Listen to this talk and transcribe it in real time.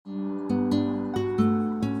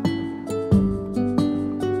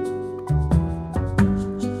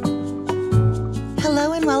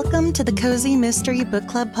Welcome to the Cozy Mystery Book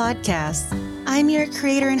Club podcast. I'm your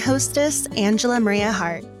creator and hostess, Angela Maria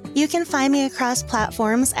Hart. You can find me across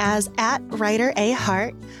platforms as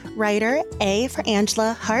 @WriterAHart, writer A for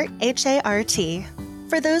Angela, Hart, H-A-R-T.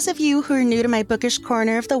 For those of you who are new to my bookish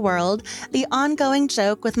corner of the world, the ongoing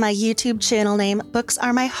joke with my YouTube channel name, Books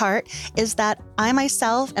Are My Heart, is that I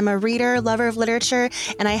myself am a reader, lover of literature,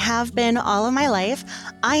 and I have been all of my life.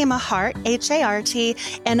 I am a heart, H-A-R-T,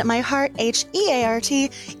 and my heart,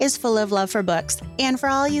 H-E-A-R-T, is full of love for books. And for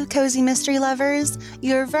all you cozy mystery lovers,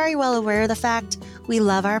 you're very well aware of the fact we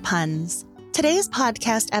love our puns. Today's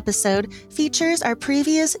podcast episode features our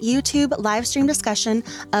previous YouTube livestream discussion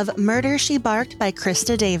of Murder, She Barked by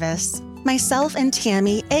Krista Davis. Myself and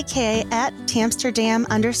Tammy, aka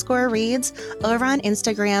 @Tamsterdam_reads, over on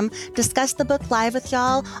Instagram, discussed the book live with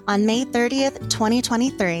y'all on May 30th,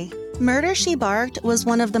 2023. Murder, She Barked was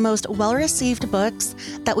one of the most well-received books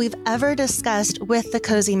that we've ever discussed with the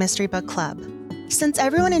Cozy Mystery Book Club. Since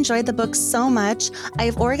everyone enjoyed the book so much,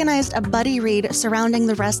 I've organized a buddy read surrounding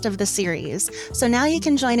the rest of the series. So now you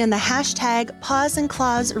can join in the hashtag Paws and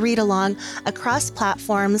Claws read along across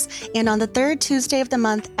platforms, and on the third Tuesday of the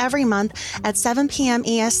month, every month at 7 p.m.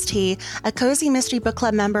 EST, a Cozy Mystery Book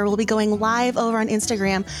Club member will be going live over on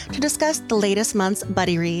Instagram to discuss the latest month's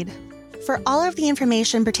buddy read. For all of the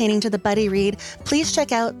information pertaining to the buddy read, please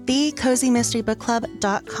check out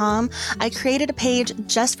thecozymysterybookclub.com. I created a page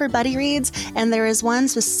just for buddy reads, and there is one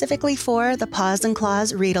specifically for the Paws and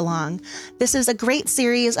Claws read-along. This is a great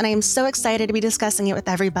series, and I am so excited to be discussing it with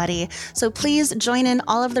everybody. So please join in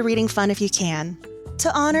all of the reading fun if you can.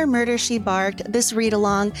 To honor Murder, She Barked, this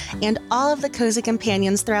read-along, and all of the cozy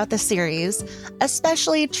companions throughout the series,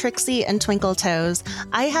 especially Trixie and Twinkle Toes,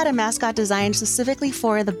 I had a mascot designed specifically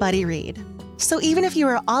for the buddy read. So even if you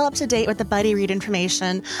are all up to date with the buddy read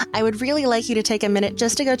information, I would really like you to take a minute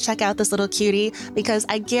just to go check out this little cutie, because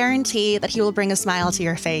I guarantee that he will bring a smile to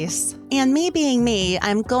your face. And me being me,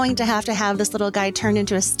 I'm going to have this little guy turned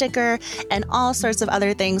into a sticker and all sorts of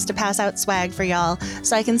other things to pass out swag for y'all,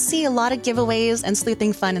 so I can see a lot of giveaways and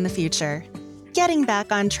sleuthing fun in the future. Getting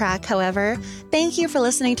back on track, however, thank you for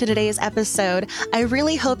listening to today's episode. I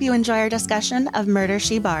really hope you enjoy our discussion of Murder,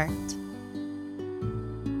 She Barked.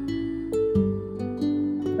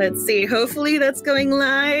 Let's see, hopefully that's going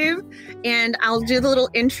live, and I'll do the little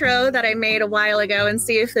intro that I made a while ago and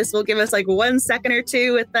see if this will give us like 1 second or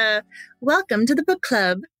two with the welcome to the book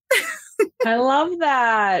club. I love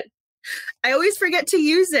that. I always forget to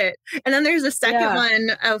use it. And then there's a second one,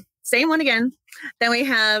 same one again. Then we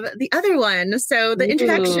have the other one. So the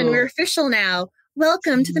introduction, we're official now.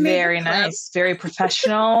 Welcome to the main Very club. nice, very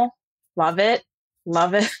professional. Love it.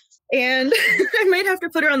 Love it. And I might have to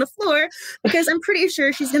put her on the floor because I'm pretty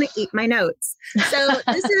sure she's going to eat my notes. So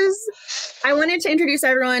I wanted to introduce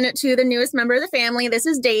everyone to the newest member of the family. This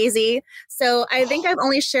is Daisy. So I think I've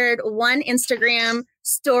only shared one Instagram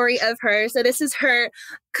story of her. So this is her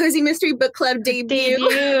Cozy Mystery Book Club debut.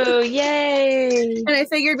 Yay. And I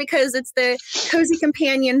figured because it's the Cozy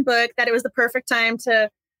Companion book that it was the perfect time to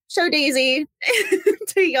show Daisy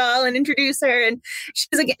to y'all and introduce her. And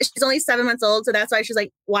she's only 7 months old. So that's why she's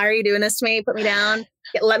like, why are you doing this to me? Put me down.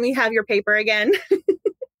 Let me have your paper again.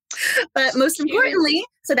 But most importantly,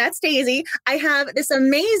 so that's Daisy. I have this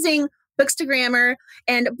amazing bookstagrammer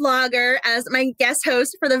and blogger as my guest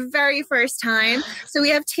host for the very first time. So we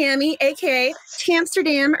have Tammy, aka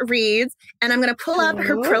Tamsterdam Reads. And I'm going to pull up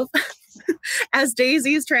her profile as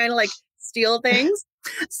Daisy's trying to like steal things.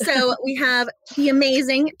 So we have the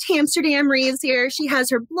amazing Tamsterdam Reads here. She has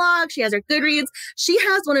her blog. She has her Goodreads. She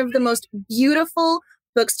has one of the most beautiful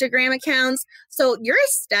bookstagram accounts. So your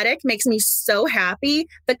aesthetic makes me so happy.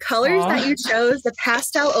 The colors that you chose, the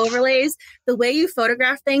pastel overlays, the way you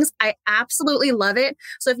photograph things, I absolutely love it.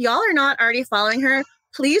 So if y'all are not already following her,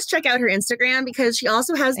 please check out her Instagram because she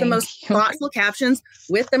also has the most thoughtful captions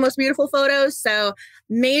with the most beautiful photos. So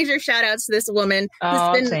major shout outs to this woman.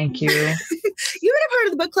 Thank you. You've been a part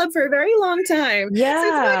of the book club for a very long time. Yeah.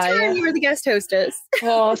 Since what time you were the guest hostess.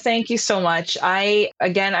 Well, thank you so much. I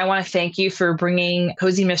want to thank you for bringing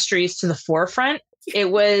Cozy Mysteries to the forefront.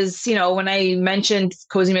 It was, when I mentioned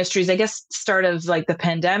Cozy Mysteries, I guess start of like the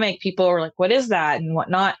pandemic, people were like, what is that and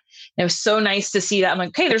whatnot. And it was so nice to see that. I'm like,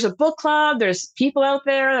 okay, there's a book club. There's people out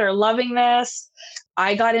there that are loving this.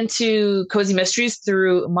 I got into Cozy Mysteries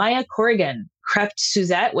through Maya Corrigan. Crept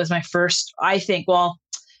Suzette was my first, I think,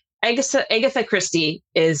 Agatha Christie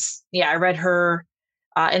is, I read her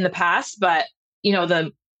in the past, but,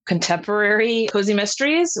 the contemporary Cozy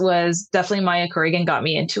Mysteries was definitely Maya Corrigan got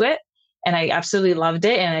me into it. And I absolutely loved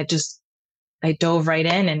it. And I dove right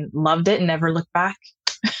in and loved it and never looked back.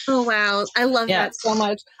 Oh, wow. I love Yeah. that so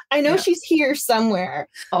much. I know she's here somewhere.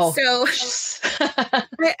 Oh, so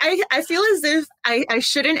I feel as if I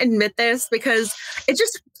shouldn't admit this because it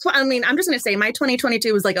just, I mean, I'm just going to say my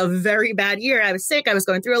 2022 was like a very bad year. I was sick. I was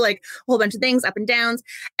going through like a whole bunch of things, up and downs.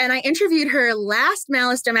 And I interviewed her last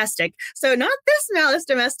Malice Domestic. So not this Malice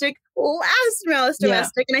Domestic, last Malice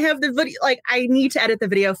Domestic. And I have the video, like I need to edit the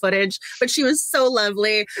video footage, but she was so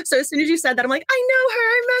lovely. So as soon as you said that, I'm like, I know her,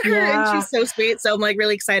 I met her. And she's so sweet. So I'm like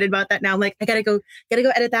really excited about that now. I'm like, I gotta go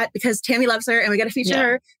edit that because Tammy loves her and we gotta feature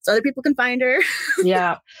her so other people can find her.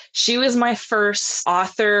 Yeah. She was my first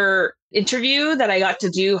author interview that I got to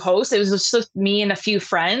do host. It was just with me and a few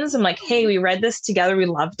friends. I'm like, hey, we read this together. We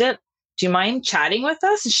loved it. Do you mind chatting with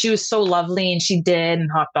us? And she was so lovely and she did and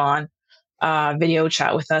hopped on video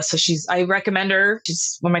chat with us. So I recommend her.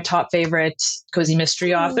 She's one of my top favorite cozy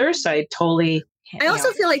mystery authors. So I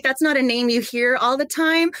also feel like that's not a name you hear all the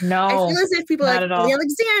time. No, I feel as if people like Lee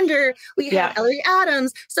Alexander, we have Ellery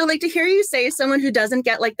Adams. So like to hear you say someone who doesn't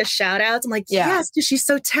get like the shout outs, I'm like, yes, because she's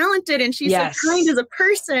so talented and she's so kind as a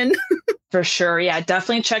person. For sure. Yeah,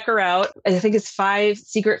 definitely check her out. I think it's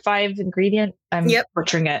Secret 5 Ingredient. I'm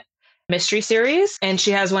butchering it. Mystery series. And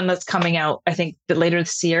she has one that's coming out, I think, later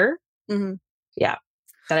this year. Mm-hmm. Yeah.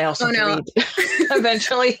 That I also have to read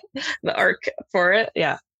eventually, the arc for it.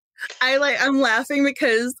 Yeah. I'm laughing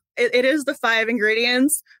because it is the 5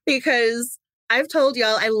 ingredients because I've told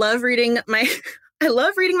y'all I love reading my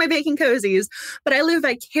baking cozies, but I live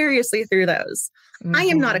vicariously through those. Mm-hmm. I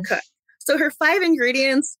am not a cook. So her 5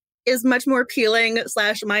 ingredients is much more appealing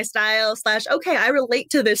 / my style / okay, I relate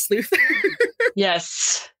to this sleuther.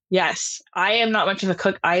 Yes. I am not much of a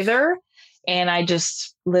cook either. And I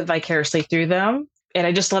just live vicariously through them. And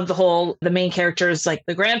I just love the main characters, like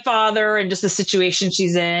the grandfather and just the situation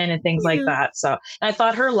she's in and things like that. So I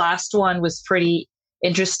thought her last one was pretty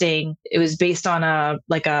interesting. It was based on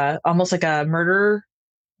almost like a murder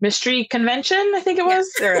mystery convention, I think it was,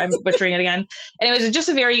 or I'm butchering it again. And it was just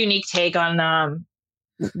a very unique take on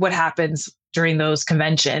what happens during those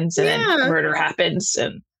conventions and then murder happens.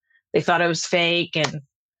 And they thought it was fake. And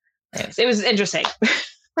it was interesting.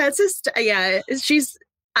 That's just,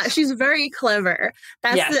 she's very clever.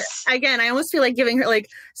 Again, I almost feel like giving her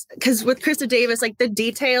because with Krista Davis, like the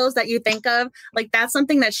details that you think of, like that's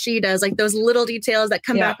something that she does, like those little details that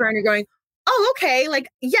come back around. You're going, oh, okay. Like,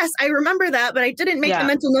 yes, I remember that, but I didn't make the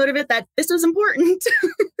mental note of it that this was important.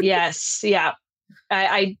 Yes. Yeah.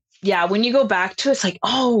 When you go back to it, it's like,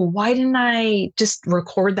 oh, why didn't I just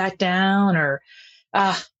record that down? Or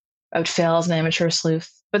I would fail as an amateur sleuth,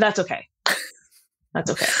 but that's okay. That's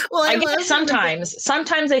okay. Well, I guess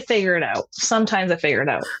sometimes I figure it out. Well,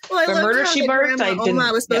 I Murder She Birthed, I didn't.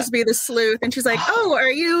 Oma was supposed to be the sleuth, and she's like, "Oh, are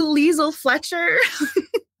you Liesl Fletcher?"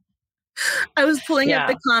 I was pulling up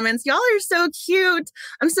the comments. Y'all are so cute.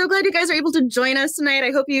 I'm so glad you guys are able to join us tonight.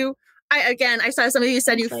 I hope you. I saw some of you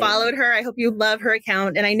said you followed her. I hope you love her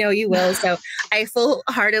account, and I know you will. So I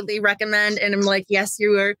full-heartedly recommend. And I'm like, yes,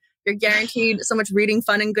 you're guaranteed so much reading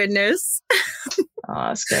fun and goodness. Oh,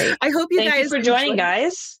 that's great. I hope Thank you for joining,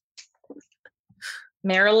 guys.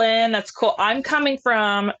 Marilyn, that's cool. I'm coming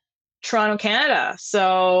from Toronto, Canada.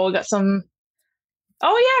 So we got some.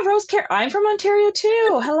 Oh, yeah, Rose Care. I'm from Ontario,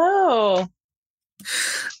 too. Hello.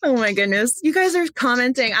 Oh, my goodness. You guys are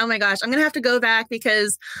commenting. Oh, my gosh. I'm going to have to go back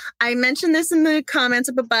because I mentioned this in the comments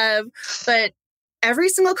up above, but every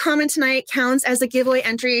single comment tonight counts as a giveaway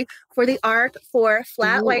entry for the ARC for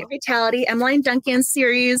Flat White Fatality, Emmeline Duncan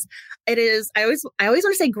series. It is, I always want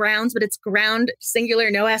to say grounds, but it's ground, singular,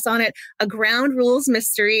 no S on it. A ground rules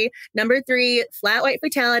mystery. Number 3, Flat White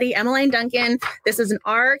Fatality, Emmeline Duncan. This is an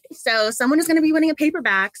ARC. So someone is going to be winning a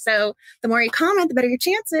paperback. So the more you comment, the better your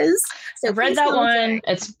chances. So I've read that one.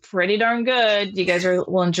 It's pretty darn good. You guys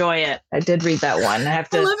will enjoy it. I did read that one. I love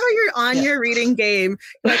how you're on your reading game.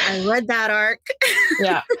 Like, I read that ARC.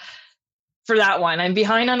 Yeah. For that one. I'm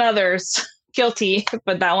behind on others. Guilty.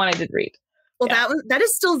 But that one I did read. Well, that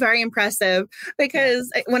is still very impressive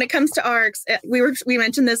because when it comes to ARCs, we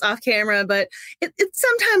mentioned this off camera, but it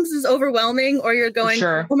sometimes is overwhelming, or you're going,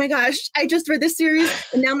 oh my gosh, I just read this series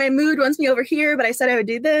and now my mood wants me over here, but I said I would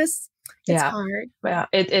do this. It's hard. Yeah,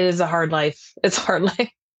 it is a hard life. It's a hard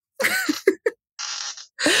life.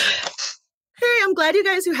 Hey, I'm glad you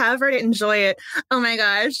guys who have read it enjoy it. Oh my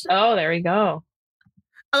gosh. Oh, there we go.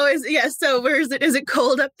 Oh, so where is it? Is it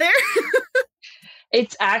cold up there?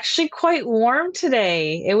 It's actually quite warm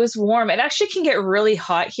today. It was warm. It actually can get really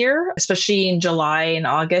hot here, especially in July and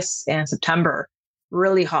August and September.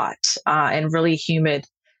 Really hot and really humid.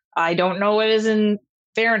 I don't know what it is in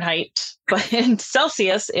Fahrenheit, but in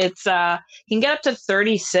Celsius, it's can get up to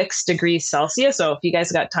 36 degrees Celsius. So if you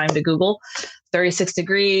guys got time to Google, 36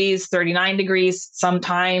 degrees, 39 degrees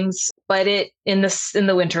sometimes, but in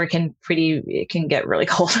the winter it can get really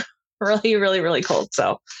cold. Really, really, really cold.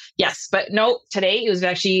 So yes, but no, today it was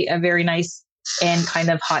actually a very nice and kind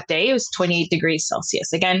of hot day. It was 28 degrees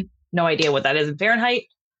Celsius. Again, no idea what that is in Fahrenheit,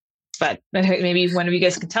 but maybe one of you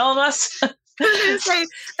guys can tell us. I was going to say,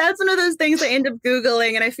 that's one of those things I end up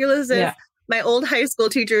Googling, and I feel as if my old high school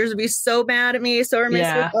teachers would be so mad at me, so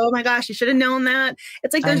remissive. Oh my gosh, you should have known that.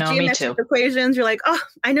 It's like those geometric equations. You're like, oh,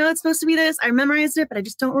 I know it's supposed to be this. I memorized it, but I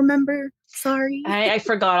just don't remember. Sorry. I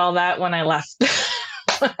forgot all that when I left.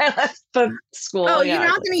 When I left the school. Oh, you're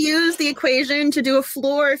not going to use the equation to do a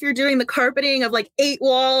floor if you're doing the carpeting of like 8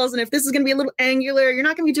 walls, and if this is going to be a little angular, you're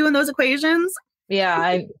not going to be doing those equations.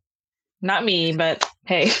 Yeah, not me, but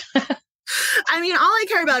hey. I mean, all I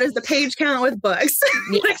care about is the page count with books.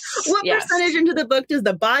 Yes, like, what percentage into the book does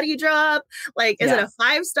the body drop? Like, is it a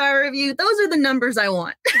 5-star review? Those are the numbers I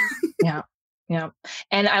want. Yeah.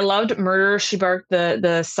 And I loved Murder, She Barked,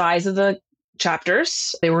 the size of the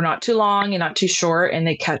chapters. They were not too long and not too short, and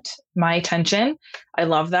they kept my attention. I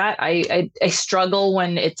love that. I struggle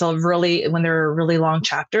when when there are really long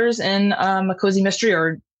chapters in a cozy mystery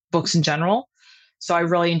or books in general. So I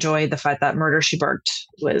really enjoyed the fact that Murder, She Barked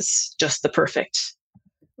was just the perfect.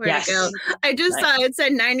 Where'd it go? I just saw it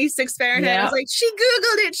said 96 Fahrenheit. Yeah. I was like, she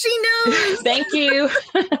Googled it. She knows. Thank you.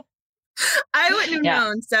 I wouldn't have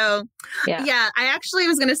known. So I actually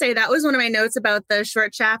was going to say that was one of my notes about the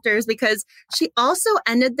short chapters, because she also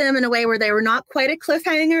ended them in a way where they were not quite a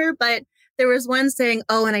cliffhanger, but there was one saying,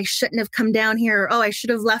 oh, and I shouldn't have come down here. Or, oh, I should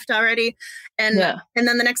have left already. And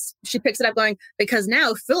then the next, she picks it up going, because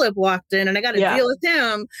now Philip walked in and I got to deal with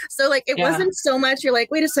him. So like, it wasn't so much, you're like,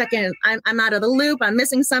 wait a second, I'm out of the loop. I'm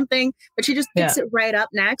missing something, but she just picks it right up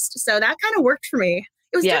next. So that kind of worked for me.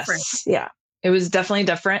 It was different. Yeah, it was definitely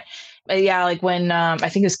different. Like when, I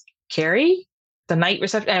think it was Carrie, the night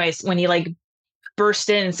reception. Anyways, when he like burst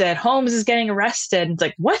in and said, Holmes is getting arrested. And it's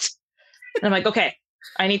like, what? And I'm like, okay,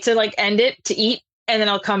 I need to like end it to eat, and then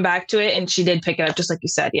I'll come back to it. And she did pick it up, just like you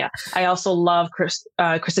said. Yeah. I also love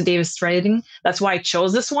Krista Davis' writing. That's why I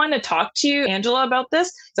chose this one to talk to you, Angela, about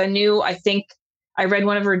this. Because I think I read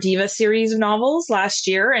one of her Diva series of novels last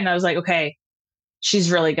year, and I was like, okay,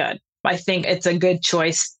 she's really good. I think it's a good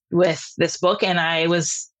choice with this book. And I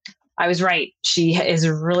was right. She is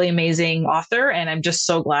a really amazing author, and I'm just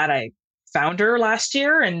so glad I found her last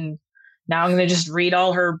year. And now I'm going to just read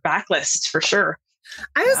all her backlist for sure.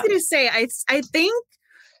 I was going to say, I think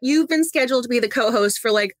you've been scheduled to be the co-host for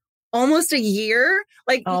like almost a year.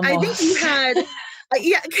 Like, almost. I think you had,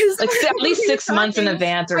 because like at least 6 months in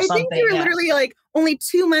advance or something. I think you were literally like only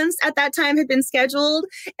 2 months at that time had been scheduled.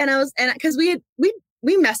 And because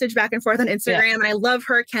we message back and forth on Instagram, and I love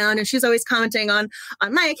her account, and she's always commenting on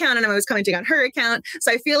my account, and I'm always commenting on her account.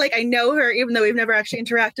 So I feel like I know her, even though we've never actually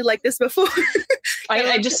interacted like this before.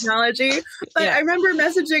 I just technology, but I remember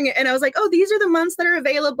messaging it, and I was like, oh, these are the months that are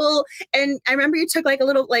available. And I remember you took like a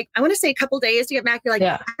little, like, I want to say a couple days to get back. You're like,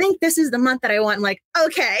 I think this is the month that I want. I'm like,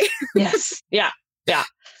 okay. Yes. Yeah.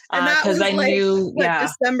 And that was I knew,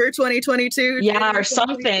 December 2022. Yeah, or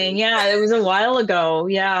something. Yeah, it was a while ago.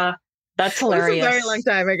 Yeah. That's hilarious. It was a very long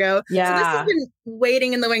time ago. Yeah. So this has been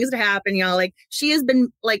waiting in the wings to happen, y'all. Like, she is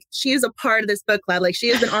a part of this book club. Like, she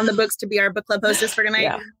has been on the books to be our book club hostess for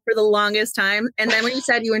tonight for the longest time. And then when you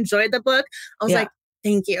said you enjoyed the book, I was like,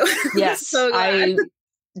 thank you. Yes. So glad.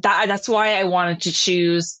 That's why I wanted to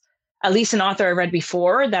choose at least an author I read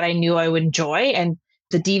before that I knew I would enjoy. And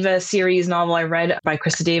the Diva series novel I read by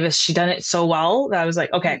Krista Davis, she done it so well that I was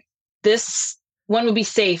like, okay, this one would be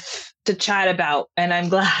safe to chat about. And I'm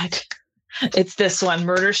glad. It's this one,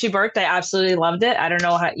 Murder, She Barked. I absolutely loved it. I don't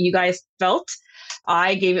know how you guys felt.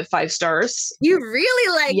 I gave it 5 stars. You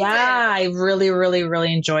really liked it? Yeah, I really, really,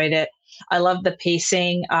 really enjoyed it. I love the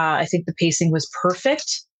pacing. I think the pacing was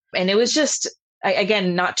perfect. And it was just,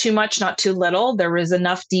 again, not too much, not too little. There was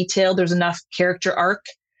enough detail. There's enough character arc.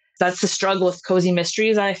 That's the struggle with cozy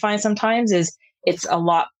mysteries I find sometimes, is it's a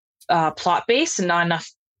lot plot-based and not enough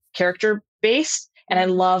character-based. And I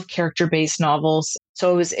love character-based novels.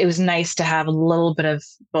 So it was nice to have a little bit of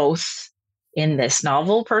both in this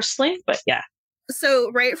novel personally, but yeah. So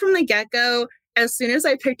right from the get-go, as soon as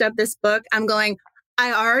I picked up this book, I'm going,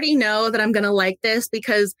 I already know that I'm going to like this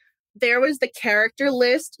because there was the character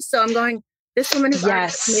list. So I'm going, this woman has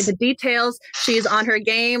already made the details. She's on her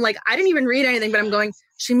game. Like, I didn't even read anything, but I'm going,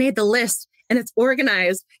 she made the list. And it's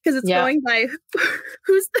organized because it's going by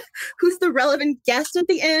who's the relevant guest at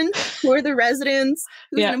the inn, who are the residents,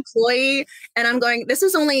 who's an employee. And I'm going, this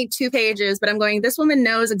is only 2 pages, but I'm going, this woman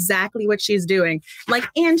knows exactly what she's doing. Like,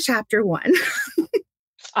 in chapter 1.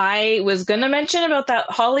 I was going to mention about that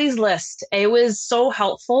Holly's list. It was so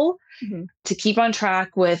helpful to keep on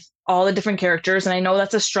track with all the different characters. And I know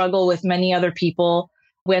that's a struggle with many other people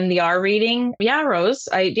when they are reading. Yeah, Rose,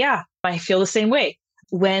 I feel the same way.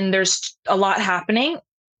 When there's a lot happening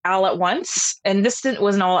all at once, and this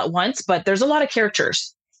wasn't all at once, but there's a lot of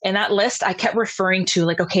characters. And that list, I kept referring to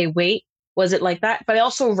like, okay, wait, was it like that? But I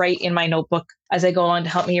also write in my notebook as I go on to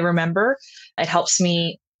help me remember. It helps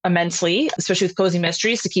me immensely, especially with Cozy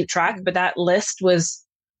Mysteries, to keep track. But that list was,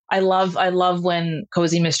 I love when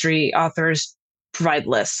Cozy Mystery authors provide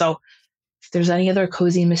lists. So if there's any other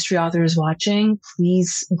Cozy Mystery authors watching,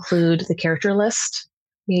 please include the character list.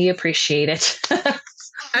 We appreciate it.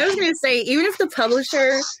 I was going to say, even if the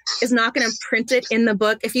publisher is not going to print it in the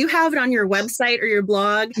book, if you have it on your website or your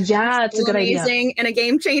blog, yeah, it's a good idea. Amazing and a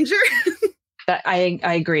game changer. I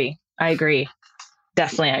agree.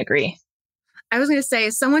 Definitely, I agree. I was going to say,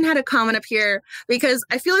 someone had a comment up here because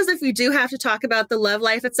I feel as if we do have to talk about the love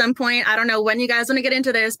life at some point. I don't know when you guys want to get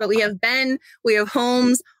into this, but we have Ben, we have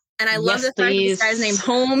Holmes, and I love the fact that this guy's named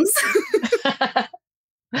Holmes.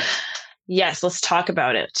 Yes, let's talk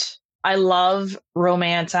about it. I love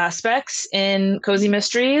romance aspects in Cozy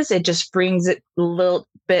Mysteries. It just brings it a little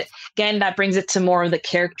bit, again, that brings it to more of the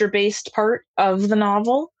character-based part of the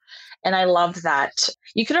novel. And I love that.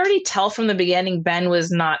 You could already tell from the beginning, Ben was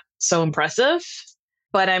not so impressive,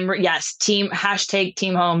 but team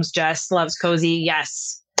Holmes. Jess loves Cozy.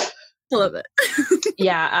 Yes. Love it.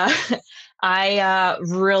 Yeah. I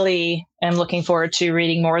really am looking forward to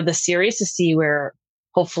reading more of the series to see where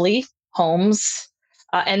hopefully Holmes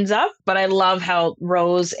ends up. But I love how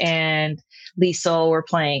Rose and Lisa were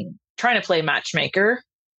trying to play matchmaker,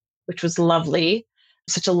 which was lovely.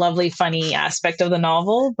 Such a lovely, funny aspect of the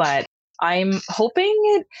novel. But I'm hoping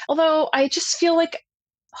it, although I just feel like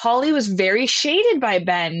Holly was very shaded by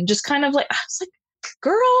Ben, just kind of like, I was like,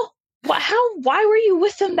 girl, why were you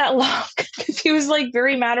with him that long? Because he was like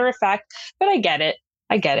very matter of fact, but I get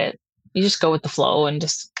it. You just go with the flow and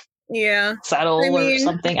just settle or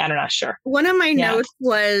something. I'm not sure. One of my notes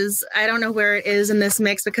was, I don't know where it is in this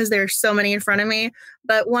mix because there's so many in front of me,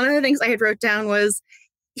 but one of the things I had wrote down was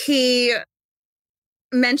he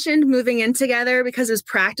mentioned moving in together because it was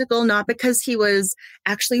practical, not because he was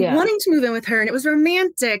actually wanting to move in with her. And it was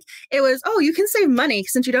romantic. It was, oh, you can save money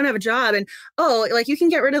since you don't have a job. And oh, like you can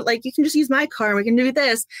get rid of, like, you can just use my car and we can do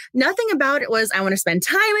this. Nothing about it was, I want to spend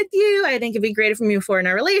time with you. I think it'd be great if we move forward in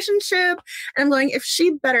our relationship. And I'm going, if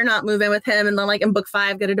she better not move in with him and then like in book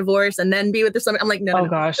 5, get a divorce and then be with this woman. I'm like, no.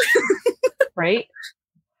 Gosh. Right.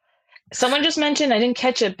 Someone just mentioned, I didn't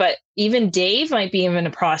catch it, but even Dave might be even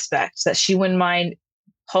a prospect that she wouldn't mind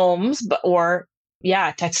Holmes,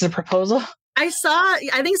 text a proposal. I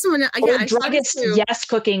think someone, druggist, yes,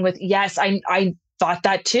 cooking with, yes, I thought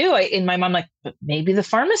that too. In my mind, like, maybe the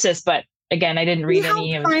pharmacist, but again, I didn't read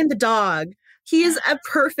any of it. Find the dog. He is a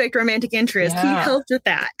perfect romantic interest. Yeah. He helped with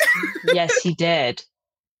that. Yes, he did.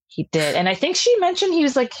 And I think she mentioned he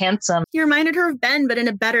was like handsome. He reminded her of Ben, but in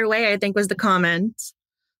a better way, I think was the comment.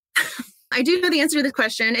 I do know the answer to this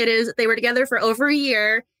question. It is, they were together for over a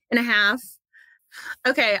year and a half.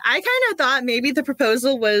 Okay, I kind of thought maybe the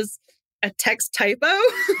proposal was a text typo.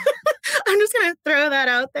 I'm just going to throw that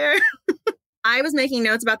out there. I was making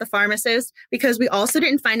notes about the pharmacist because we also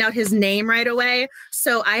didn't find out his name right away.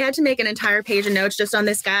 So I had to make an entire page of notes just on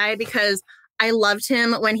this guy because I loved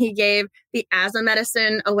him when he gave the asthma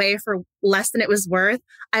medicine away for less than it was worth.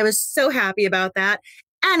 I was so happy about that.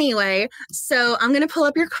 Anyway, so I'm going to pull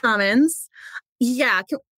up your comments. Yeah,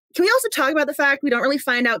 can we also talk about the fact we don't really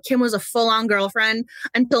find out Kim was a full-on girlfriend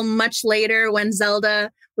until much later when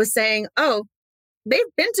Zelda was saying, oh, they've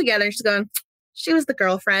been together. And she's going, she was the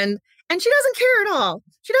girlfriend. And she doesn't care at all.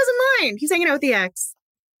 She doesn't mind. He's hanging out with the ex.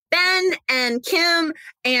 Ben and Kim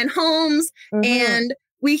and Holmes. And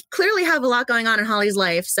we clearly have a lot going on in Holly's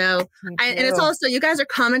life. So, and it's also, you guys are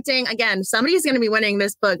commenting. Again, somebody's going to be winning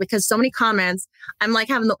this book because so many comments. I'm like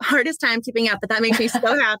having the hardest time keeping up, but that makes me so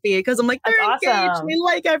happy because I'm like, they're engaged. We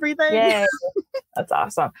like everything. Yay. That's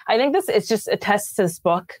awesome. I think it just attests to this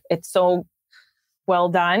book. It's so well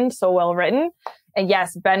done, so well written. And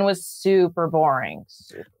yes, Ben was super boring.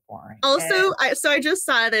 Also, I just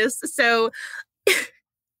saw this. So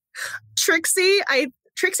Trixie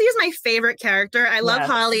is my favorite character. I love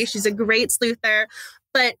Holly. She's a great sleuther.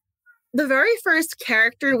 But the very first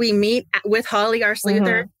character we meet with Holly, our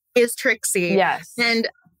sleuther, is Trixie. Yes. And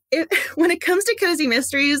when it comes to Cozy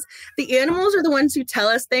Mysteries, the animals are the ones who tell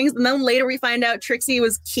us things. And then later we find out Trixie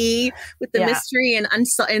was key with the mystery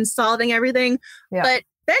and solving everything. Yeah. But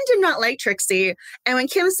Ben did not like Trixie. And when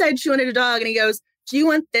Kim said she wanted a dog and he goes, do you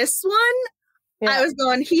want this one I was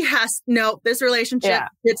going, nope, this relationship,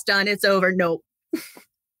 it's done. It's over. Nope.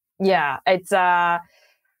 Yeah. It's,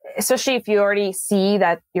 especially if you already see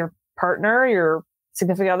that your partner, your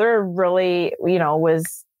significant other really,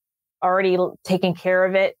 was already taking care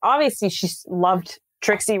of it. Obviously, she loved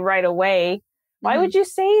Trixie right away. Why would you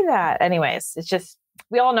say that? Anyways, it's just,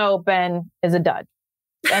 we all know Ben is a dud.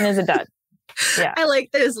 Ben is a dud. Yeah. I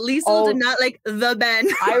like this. Liesl did not like the Ben.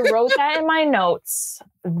 I wrote that in my notes.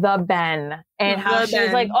 The Ben. And how she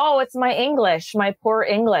was like, oh, it's my English, my poor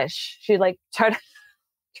English. She like try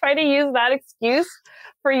to use that excuse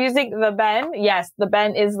for using the Ben. Yes, the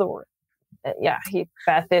Ben is the word. Yeah,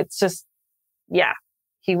 Beth, it's just, yeah,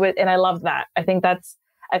 he would. And I love that. I think that's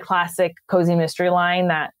a classic cozy mystery line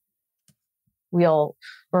that we'll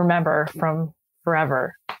remember from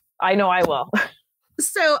forever. I know I will.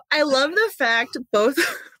 So I love the fact both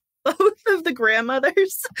of the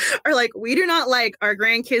grandmothers are like, we do not like our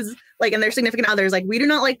grandkids, like, and their significant others. Like, we do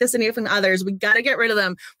not like the significant others. We got to get rid of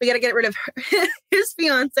them. We got to get rid of his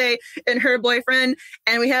fiance and her boyfriend.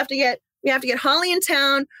 And we have to get Holly in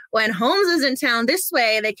town when Holmes is in town. This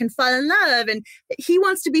way they can fall in love, and he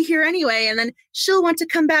wants to be here anyway. And then she'll want to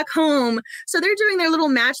come back home. So they're doing their little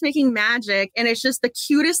matchmaking magic. And it's just the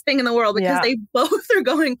cutest thing in the world because they both are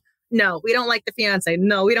going, no, we don't like the fiance.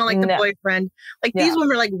 No, we don't like the boyfriend. Like these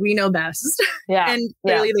women are like, we know best. Yeah. And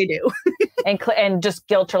clearly they do. and just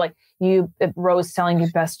guilt her, like, Rose telling you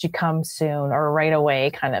best you come soon or right away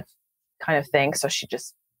kind of thing. So she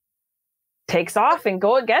just takes off and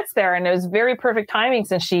gets there. And it was very perfect timing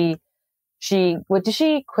since she did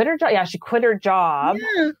she quit her job? Yeah, she quit her job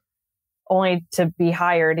only to be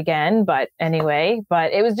hired again. But anyway,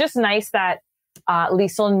 it was just nice that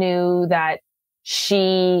Liesl knew that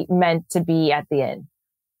she meant to be at the inn.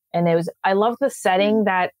 And I love the setting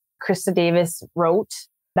that Krista Davis wrote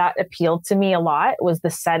that appealed to me a lot was the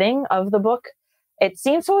setting of the book. It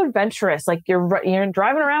seems so adventurous. Like you're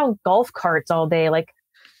driving around golf carts all day. Like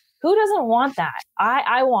who doesn't want that?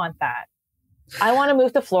 I want that. I want to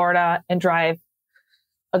move to Florida and drive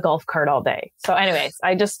a golf cart all day. So anyways,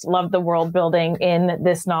 I just love the world building in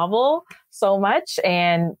this novel so much.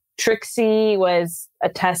 And Trixie was a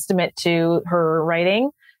testament to her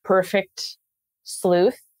writing. Perfect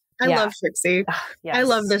sleuth. I love Trixie. Yes. I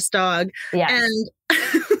love this dog. Yes. And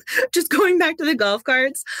just going back to the golf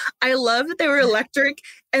carts, I love that they were electric.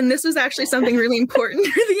 And this was actually something really important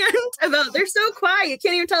at the end about they're so quiet. You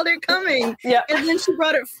can't even tell they're coming. Yeah. And then she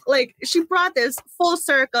brought this full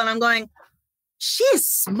circle. And I'm going, she is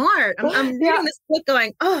smart. I'm reading this book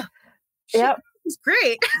going, oh, it's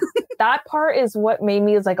great. That part is what made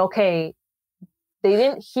me like, okay, they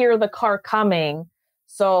didn't hear the car coming.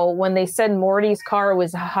 So when they said Morty's car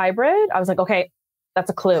was a hybrid, I was like, okay, that's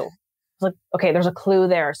a clue. I was like, okay, there's a clue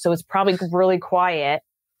there. So it's probably really quiet.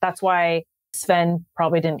 That's why Sven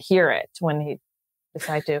probably didn't hear it when he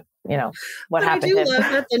decided to, what happened. I do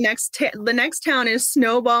love that the next town is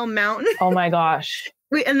Snowball Mountain. Oh my gosh.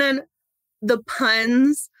 And then the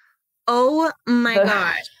puns. Oh my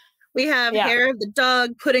gosh. We have hair of the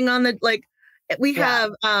dog putting on the, we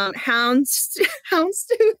have Houndstooth.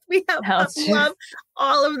 We have love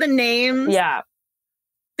all of the names. Yeah.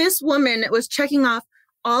 This woman was checking off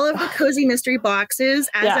all of the cozy mystery boxes.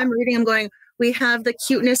 As I'm reading, I'm going, we have the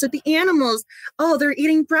cuteness of the animals. Oh, they're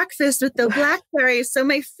eating breakfast with the blackberries. So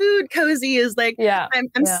my food cozy is like,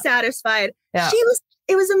 I'm satisfied. Yeah.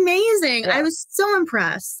 It was amazing. I was so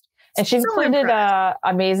impressed. And she included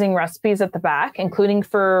amazing recipes at the back, including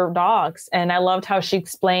for dogs. And I loved how she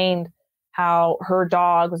explained how her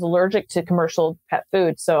dog was allergic to commercial pet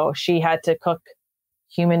food. So she had to cook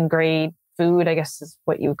human grade food, I guess is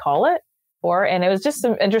what you would call it. And it was just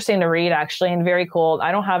interesting to read, actually, and very cool.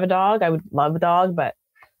 I don't have a dog. I would love a dog, but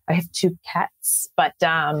I have 2 cats. But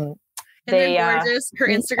they're gorgeous. Her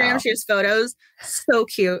Instagram, she has photos. So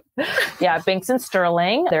cute. Yeah, Binks and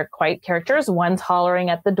Sterling. They're quite characters. One's hollering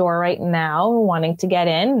at the door right now, wanting to get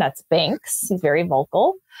in. That's Binks. He's very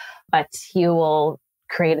vocal, but he will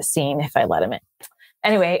create a scene if I let him in.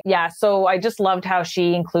 Anyway, so I just loved how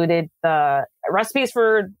she included the recipes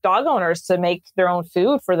for dog owners to make their own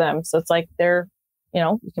food for them. So it's like you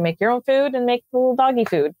can make your own food and make the little doggy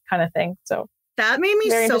food kind of thing. So that made me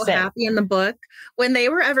so happy in the book when they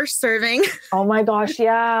were ever serving. Oh my gosh,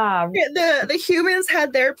 yeah. The humans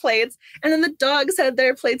had their plates and then the dogs had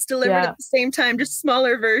their plates delivered at the same time, just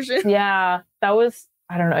smaller version. Yeah, that was,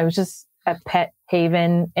 I don't know, it was just a pet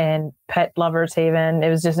haven and pet lovers haven. It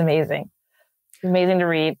was just amazing. Amazing to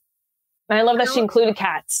read. And I love that she included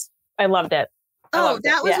cats. I loved it.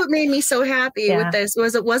 That was what made me so happy with this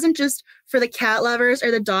was it wasn't just for the cat lovers or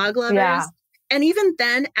the dog lovers. Yeah. And even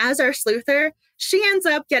then, as our sleuther, she ends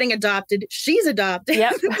up getting adopted. She's adopted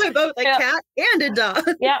by both a cat and a dog.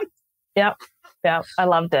 Yep. I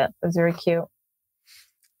loved it. It was very cute.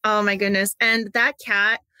 Oh my goodness. And that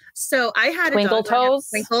cat. So I had Twinkle a dog Toes.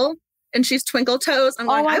 Twinkle, and she's Twinkle Toes. I'm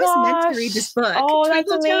going, I was meant to read this book. Oh,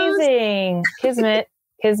 Twinkle that's amazing.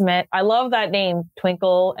 Kismet. I love that name,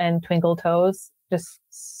 Twinkle and Twinkle Toes. Just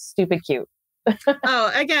stupid cute.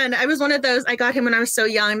 Oh, again, I was one of those. I got him when I was so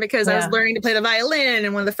young because I was learning to play the violin.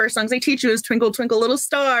 And one of the first songs they teach you is Twinkle, Twinkle, Little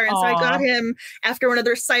Star. And so I got him after one of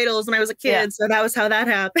their recitals when I was a kid. Yeah. So that was how that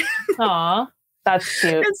happened. Aw, that's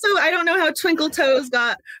cute. And so I don't know how Twinkle Toes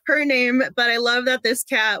got her name, but I love that this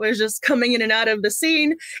cat was just coming in and out of the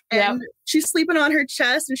scene. And she's sleeping on her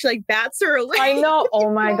chest and she like bats her away. I know.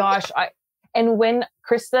 Oh my gosh. And when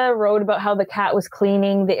Krista wrote about how the cat was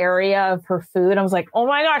cleaning the area of her food, I was like, oh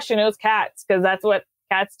my gosh, she knows cats, because that's what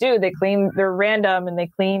cats do. They clean, they're random and they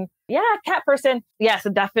clean. Yeah, cat person. Yes,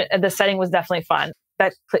 the setting was definitely fun.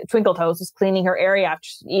 That Twinkle Toes was cleaning her area after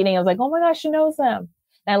eating. I was like, oh my gosh, she knows them.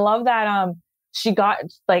 And I love that she got,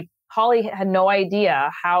 like, Holly had no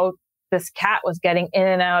idea how this cat was getting in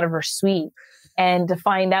and out of her suite. And to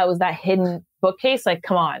find out was that hidden bookcase, like,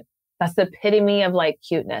 come on, that's the epitome of like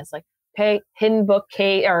cuteness. Like, okay, hidden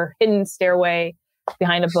bookcase or hidden stairway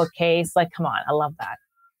behind a bookcase. Like, come on, I love that.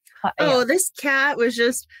 This cat was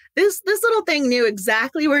just this little thing knew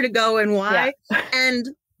exactly where to go and why. Yeah. And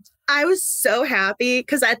I was so happy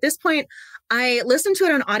because at this point I listened to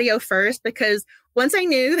it on audio first, because once I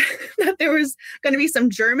knew that there was going to be some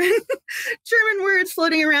German words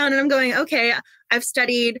floating around, and I'm going, okay, I've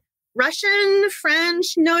studied Russian,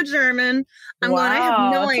 French, no German. I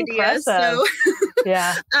have no idea. Impressive. So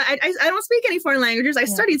yeah, I don't speak any foreign languages. I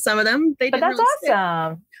studied some of them. But that's really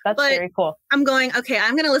awesome. That's very cool. I'm going, okay,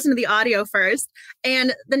 I'm going to listen to the audio first.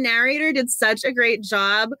 And the narrator did such a great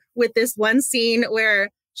job with this one scene where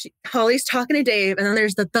Holly's talking to Dave, and then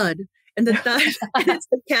there's the thud. And the thud, and it's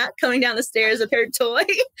the cat coming down the stairs with her toy.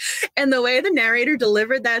 And the way the narrator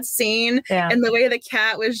delivered that scene, and the way the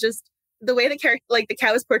cat was just, the way the character, like the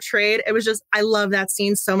cat was portrayed, it was just, I love that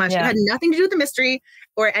scene so much. Yeah. It had nothing to do with the mystery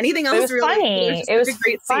or anything else. It was really. Funny. It was a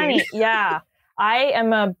great funny. Scene. Yeah. I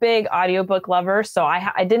am a big audiobook lover, so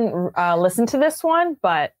I didn't listen to this one,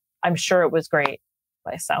 but I'm sure it was great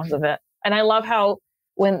by sounds of it. And I love how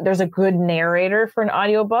when there's a good narrator for an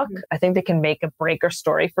audiobook, I think they can make a break or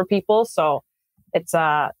story for people. So it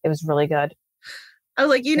was really good. I was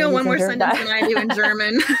like, one more sentence than I do in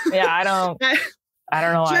German. Yeah, I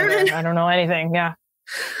don't know German. I don't know anything. Yeah.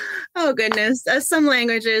 Oh goodness. Some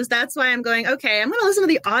languages. That's why I'm going, okay, I'm going to listen to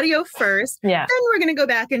the audio first. Yeah. Then we're going to go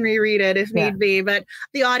back and reread it if need be. But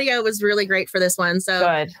the audio was really great for this one.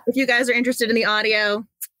 So if you guys are interested in the audio,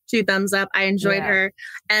 2 thumbs up. I enjoyed her.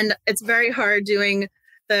 And it's very hard doing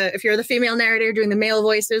if you're the female narrator, doing the male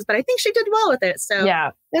voices, but I think she did well with it. So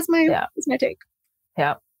that's my take.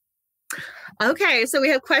 Yeah. Okay. So we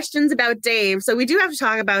have questions about Dave. So we do have to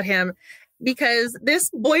talk about him, because this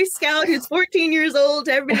Boy Scout who's 14 years old,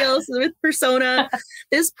 everybody else is with persona.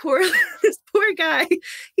 This poor guy,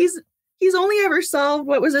 he's only ever solved,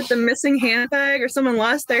 what was it, the missing handbag, or someone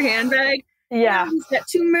lost their handbag. Yeah. He's got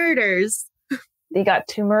 2 murders. He got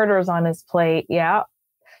 2 murders on his plate. Yeah.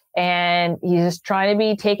 And he's just trying to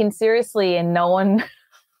be taken seriously, and no one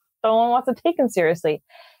wants to take him seriously.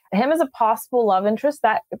 Him as a possible love interest,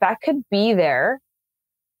 that could be there.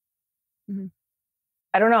 Mm-hmm.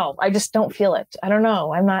 I don't know. I just don't feel it. I don't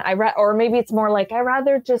know. I'm not, or maybe it's more like, I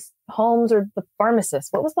rather just Holmes or the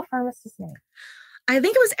pharmacist. What was the pharmacist's name? I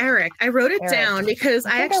think it was Eric. I wrote it down because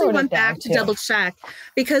I actually went back to double check,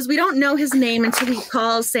 because we don't know his name until he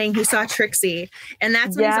calls saying he saw Trixie. And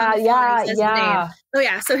that's when he's on the phone and says his name. Oh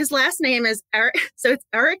yeah. So his last name is Eric. So it's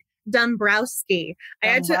Eric Dombrowski. I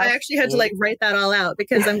actually had to like write that all out,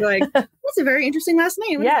 because I'm going, that's a very interesting last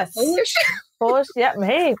name. Yes. Polish? Polish. Yeah.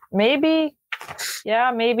 Maybe.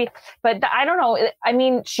 Yeah, maybe. But I don't know. I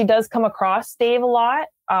mean, she does come across Dave a lot.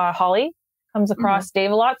 Holly comes across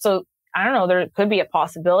Dave a lot. So I don't know. There could be a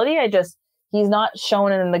possibility. He's not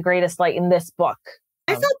shown in the greatest light in this book.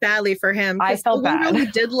 I felt badly for him. I felt bad. We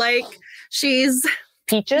did like, she's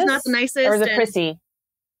Peaches. She's not the nicest. Or is it Prissy?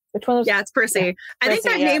 Which one was? Yeah, it's Prissy. Yeah. I think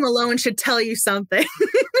that name alone should tell you something.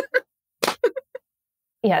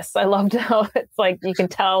 Yes, I loved how it's like you can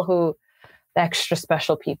tell who the extra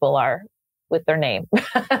special people are with their name.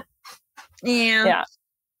 Yeah.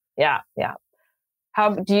 How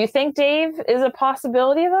do you think Dave is a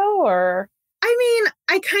possibility though, or? I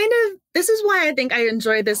mean, this is why I think I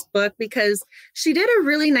enjoyed this book, because she did a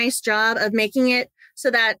really nice job of making it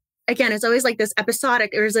so that, again, it's always like this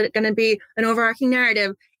episodic, or is it going to be an overarching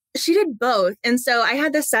narrative? she did both. And so I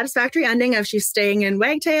had this satisfactory ending of she's staying in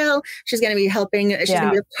Wagtail. She's going to be helping. She's going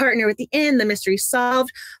to be a partner at the end. The mystery's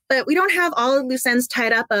solved. But we don't have all the loose ends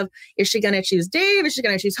tied up of, is she going to choose Dave? Is she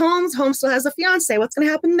going to choose Holmes? Holmes still has a fiance. What's going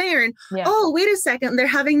to happen there? And oh, wait a second. They're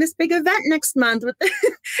having this big event next month with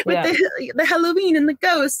the Halloween and the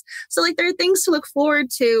ghosts. So like there are things to look forward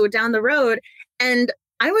to down the road. And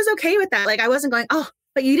I was okay with that. Like I wasn't going, oh,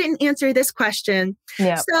 but you didn't answer this question.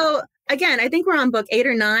 Yeah. So again, I think we're on book 8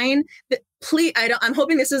 or 9. Please, I'm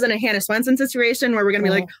hoping this isn't a Hannah Swenson situation where we're going to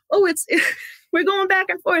be like, oh, we're going back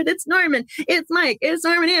and forth. It's Norman. It's Mike. It's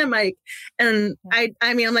Norman and Mike. And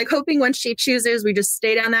I mean, I'm like hoping once she chooses, we just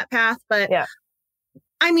stay down that path. But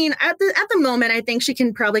I mean, at the moment, I think she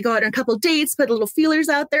can probably go out on a couple dates, put little feelers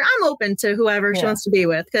out there. I'm open to whoever she wants to be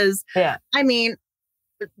with. Because I mean,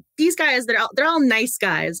 these guys, they're all nice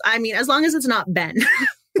guys. I mean, as long as it's not Ben.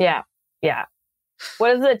 Yeah.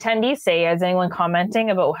 What does the attendees say? Is anyone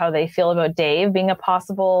commenting about how they feel about Dave being a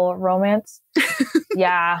possible romance?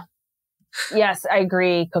 Yeah. Yes, I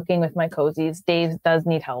agree. Cooking with my cozies. Dave does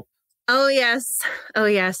need help. Oh, yes. Oh,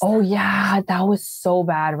 yes. Oh, yeah. That was so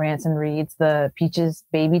bad. Ranson reads the Peaches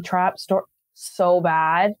baby trap story. So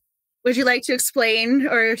bad. Would you like to explain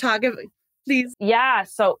or talk about, please? Yeah.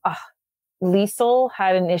 So Liesel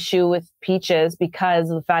had an issue with Peaches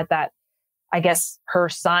because of the fact that I guess her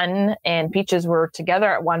son and Peaches were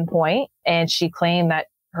together at one point, and she claimed that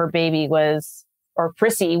her baby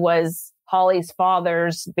Prissy was Holly's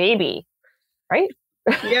father's baby, right?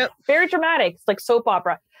 Yep. Very dramatic. It's like soap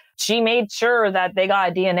opera. She made sure that they got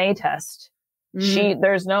a DNA test.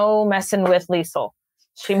 There's no messing with Liesel.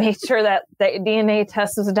 She made sure that the DNA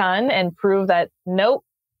test was done and proved that nope.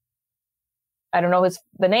 I don't know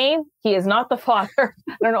the name. He is not the father.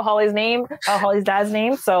 I don't know Holly's dad's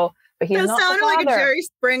name. So. But he's not sounded the father. Like a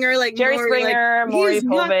Jerry Springer, Maury Povich.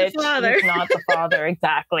 Not the father. He's not the father.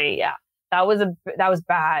 Exactly. Yeah. That was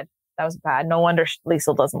bad. That was bad. No wonder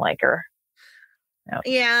Liesel doesn't like her.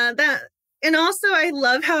 Yeah. And also I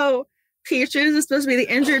love how Peaches is supposed to be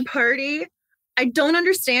the injured party. I don't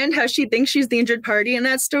understand how she thinks she's the injured party in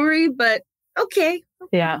that story, but okay.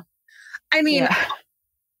 Yeah. I mean,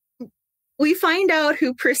 we find out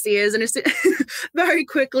who Prissy is, and it's very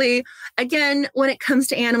quickly. Again, when it comes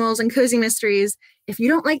to animals and cozy mysteries, if you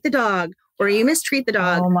don't like the dog or you mistreat the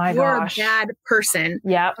dog, you're a bad person.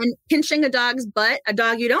 Yeah. And pinching a dog's butt, a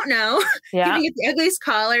dog you don't know, giving it the ugliest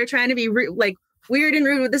collar, trying to be like weird and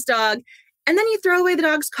rude with this dog, and then you throw away the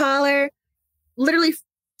dog's collar. Literally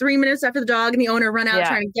 3 minutes after the dog and the owner run out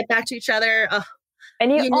trying to get back to each other.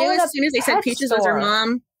 And you knew as soon as they said Peaches was her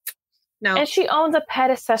mom. No. And she owns a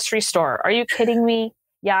pet accessory store. Are you kidding me?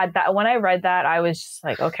 Yeah, when I read that, I was just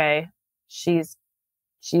like, okay, she's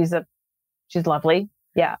lovely.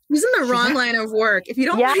 Yeah. She's in the wrong line of work. If you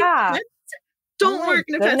don't like pets, don't work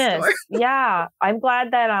in a pet store. Yeah. I'm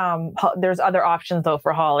glad that there's other options though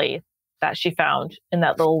for Holly that she found in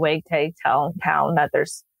that little Wagtail town, that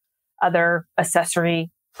there's other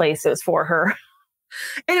accessory places for her.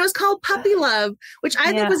 And it was called Puppy Love, which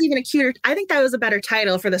I think was even a cuter. I think that was a better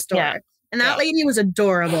title for the store. Yeah. And that lady was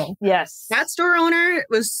adorable. Yes. That store owner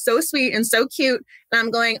was so sweet and so cute. And I'm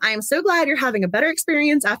going, I am so glad you're having a better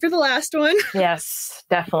experience after the last one. Yes,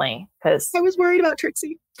 definitely. Because I was worried about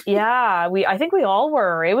Trixie. Yeah, I think we all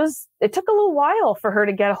were. It took a little while for her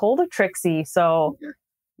to get a hold of Trixie. So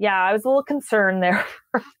yeah, I was a little concerned there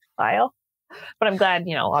for a while. But I'm glad,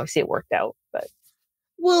 obviously it worked out. But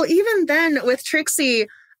well, even then with Trixie,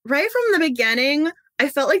 right from the beginning, I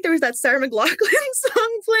felt like there was that Sarah McLachlan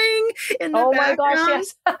song playing in the background. Oh my gosh,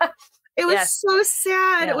 yes. It was so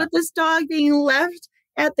sad with this dog being left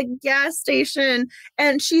at the gas station,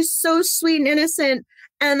 and she's so sweet and innocent.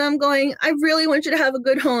 And I'm going, I really want you to have a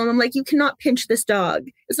good home. I'm like, you cannot pinch this dog.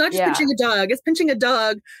 It's not just pinching a dog. It's pinching a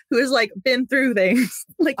dog who has like been through things.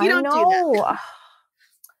 Like you don't do that.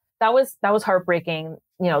 That was heartbreaking.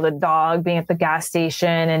 The dog being at the gas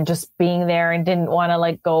station and just being there and didn't want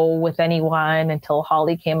to go with anyone until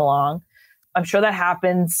Holly came along. I'm sure that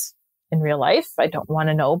happens in real life. I don't want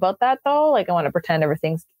to know about that though. I want to pretend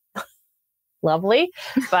everything's lovely,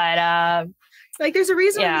 but there's a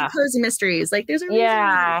reason we cozy mysteries. There's a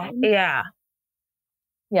reason. Yeah.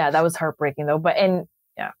 That was heartbreaking though. But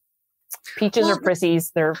Peaches or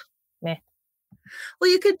Prissies, they're meh.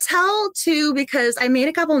 Well, you could tell too, because I made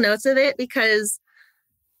a couple notes of it, because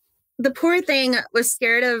the poor thing was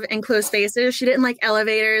scared of enclosed spaces. She didn't like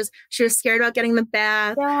elevators. She was scared about getting the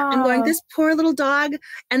bath. Yeah. I'm going, this poor little dog.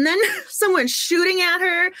 And then someone shooting at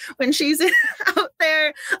her when she's out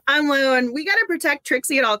there. I'm going, we got to protect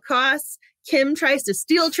Trixie at all costs. Kim tries to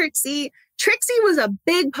steal Trixie. Trixie was a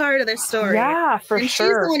big part of this story. Yeah, for and sure.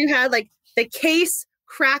 She's the one who had the case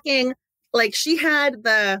cracking. Like she had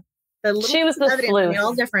the little She was the sleuth.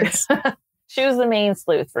 All difference. She was the main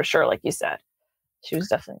sleuth for sure, like you said. She was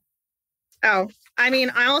definitely. Oh, I mean,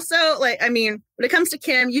 when it comes to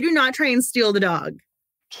Kim, you do not try and steal the dog.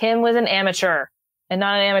 Kim was an amateur and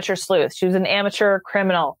not an amateur sleuth. She was an amateur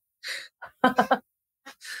criminal. I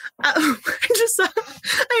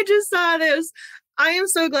just saw this. I am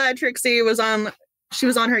so glad Trixie was on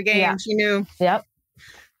her game. Yeah. She knew. Yep.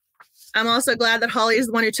 I'm also glad that Holly is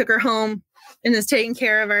the one who took her home and is taking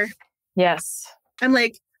care of her. Yes.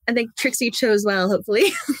 I think Trixie chose well,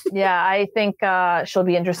 hopefully. Yeah, I think she'll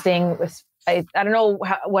be interesting. I don't know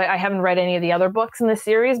I haven't read any of the other books in the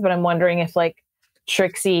series, but I'm wondering if like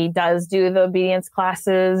Trixie does do the obedience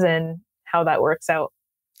classes and how that works out.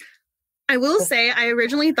 I will say, I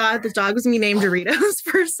originally thought this dog was going to be named Doritos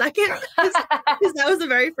for a second, because that was the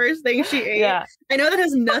very first thing she ate. Yeah. I know that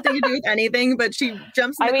has nothing to do with anything, but she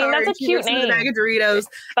jumps in the car that's and a cute name. The bag of Doritos.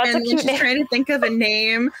 That's and when she's trying to think of a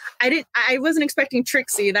name, I wasn't expecting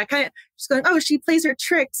Trixie. That kind of just going, oh, she plays her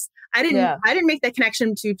tricks. I didn't make that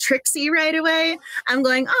connection to Trixie right away. I'm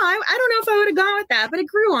going, oh, I don't know if I would have gone with that, but it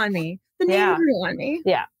grew on me. The name grew on me.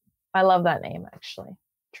 Yeah. I love that name, actually.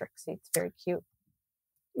 Trixie. It's very cute.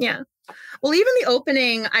 Yeah. Well, even the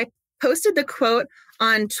opening, I posted the quote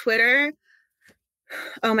on Twitter.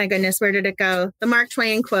 Oh my goodness, where did it go? The Mark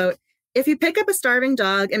Twain quote. If you pick up a starving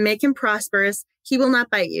dog and make him prosperous, he will not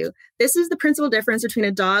bite you. This is the principal difference between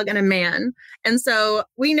a dog and a man. And so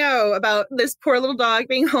we know about this poor little dog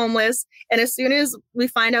being homeless. And as soon as we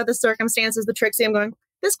find out the circumstances, the Trixie, I'm going,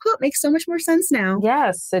 this quote makes so much more sense now.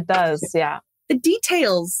 Yes, it does. Yeah. The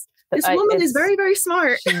details. This woman is very, very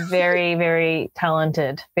smart. She's very, very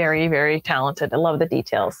talented. Very, very talented. I love the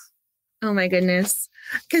details. Oh my goodness.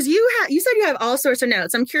 Because you said you have all sorts of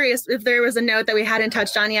notes. I'm curious if there was a note that we hadn't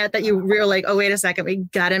touched on yet that you were like, oh, wait a second, we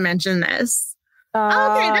got to mention this.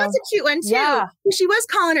 Okay, that's a cute one too. Yeah. She was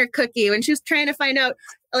calling her Cookie when she was trying to find out,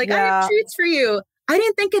 like, I have treats for you. I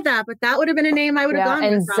didn't think of that, but that would have been a name I would have gone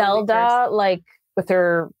with. And Zelda, like with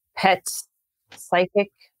her pet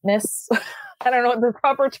psychicness. I don't know what the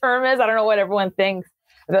proper term is. I don't know what everyone thinks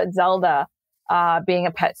about Zelda being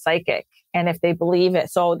a pet psychic and if they believe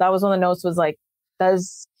it. So that was one of the notes was like,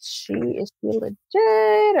 is she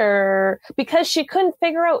legit or because she couldn't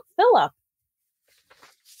figure out Philip.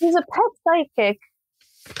 He's a pet psychic,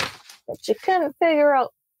 but she couldn't figure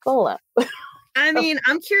out Philip. I mean,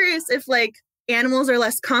 I'm curious if like animals are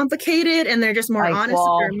less complicated and they're just more honest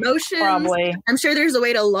with their emotions. Probably. I'm sure there's a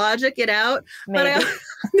way to logic it out. Maybe. But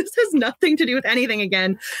this has nothing to do with anything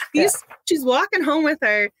again. She's walking home with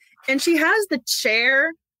her and she has the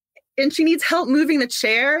chair and she needs help moving the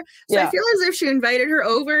chair. So I feel as if she invited her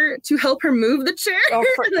over to help her move the chair. Oh,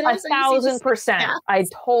 1,000%. I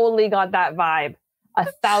totally got that vibe.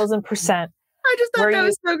 1,000%. I just thought that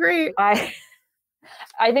was so great. I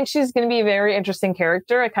think she's going to be a very interesting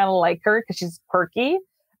character. I kind of like her because she's quirky.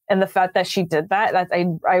 And the fact that she did that I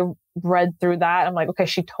read through that. I'm like, okay,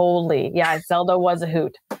 she totally, Zelda was a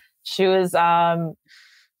hoot. She was, I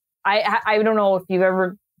don't know if you've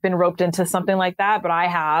ever been roped into something like that, but I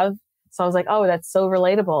have. So I was like, oh, that's so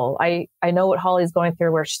relatable. I know what Holly's going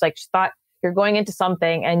through where she's like, she thought you're going into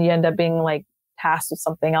something and you end up being like tasked with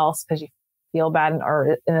something else because you feel bad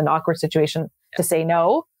or in an awkward situation to say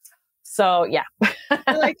no. So yeah.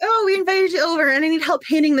 They're like, oh, we invited you over and I need help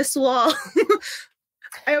painting this wall.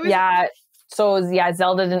 Zelda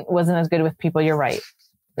wasn't as good with people. You're right.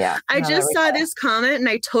 Yeah. I just saw this comment and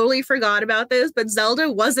I totally forgot about this, but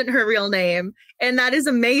Zelda wasn't her real name. And that is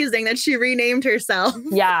amazing that she renamed herself.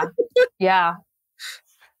 Yeah. Yeah.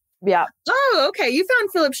 Yeah. Oh, okay. You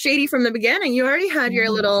found Philip shady from the beginning. You already had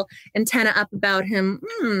your little antenna up about him.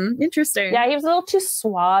 Interesting. Yeah, he was a little too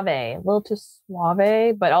suave,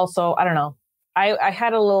 but also, I don't know. I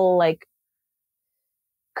had a little like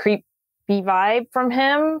creepy vibe from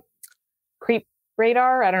him. Creep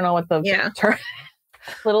radar. I don't know what the term.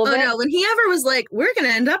 Little bit. No, when he ever was like, we're going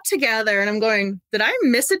to end up together. And I'm going, did I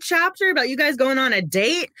miss a chapter about you guys going on a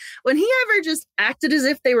date? When he ever just acted as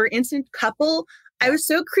if they were instant couple, I was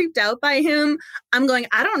so creeped out by him. I'm going,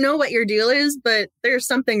 I don't know what your deal is, but there's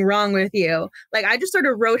something wrong with you. Like, I just sort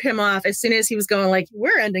of wrote him off as soon as he was going like,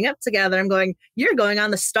 we're ending up together. I'm going, you're going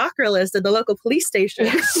on the stalker list at the local police station.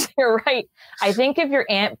 You're right. I think if your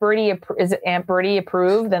Aunt Bertie, is it Aunt Bertie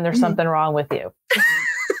approved, then there's something wrong with you.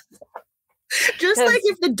 Just like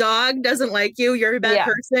if the dog doesn't like you, you're a bad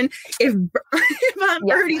person. If Aunt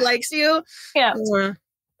Bertie likes you. Yeah.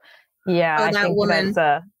 I think that's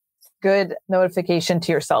a good notification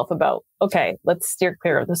to yourself about, okay, let's steer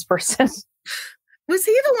clear of this person. Was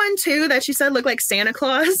he the one too that she said looked like Santa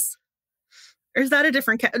Claus? Or is that a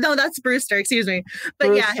different cat? No, that's Brewster. Excuse me.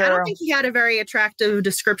 But yeah, I don't think he had a very attractive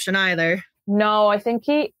description either. No, I think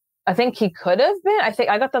he could have been. I think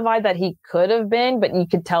I got the vibe that he could have been, but you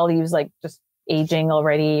could tell he was like just aging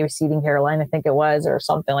already, receding hairline, I think it was, or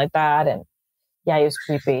something like that. And yeah, he was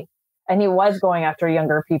creepy. And he was going after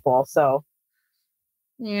younger people. So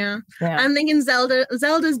yeah. I'm thinking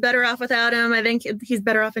Zelda's better off without him. I think he's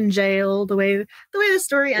better off in jail the way the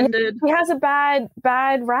story ended. He has a bad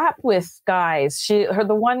rap with guys. The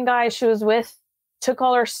one guy she was with took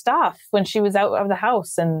all her stuff when she was out of the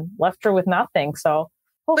house and left her with nothing. So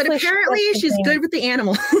but apparently she's good with the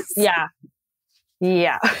animals. Yeah.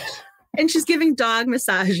 And she's giving dog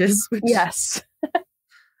massages. Which yes.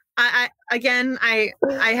 I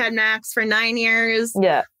had Max for 9 years.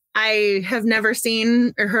 Yeah. I have never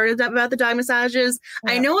seen or heard about the dog massages.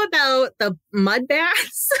 Yeah. I know about the mud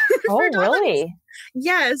baths. Oh, really?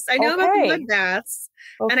 Yes, I know about the mud baths.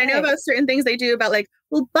 Okay. And I know about certain things they do about like,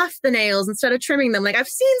 we'll buff the nails instead of trimming them. Like I've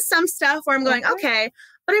seen some stuff where I'm going, okay,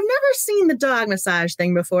 but I've never seen the dog massage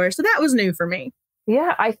thing before. So that was new for me.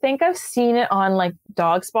 Yeah, I think I've seen it on like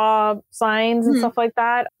dog spa signs and stuff like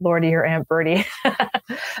that. Lordy or Aunt Birdie.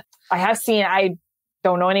 I have seen it. I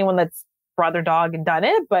don't know anyone that's brought their dog and done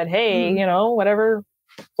it, but hey, whatever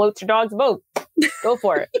floats your dog's boat, go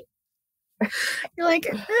for it. You're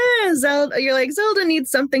like, Zelda. You're like, Zelda needs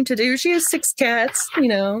something to do. She has 6 cats,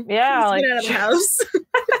 Yeah, like, get out of the house.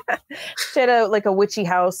 She had a witchy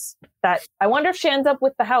house that I wonder if she ends up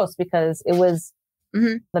with the house because it was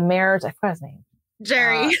the mayor's. I forgot his name.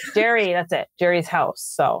 Jerry. Jerry, that's it. Jerry's house.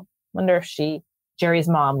 So wonder if Jerry's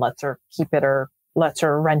mom lets her keep it or lets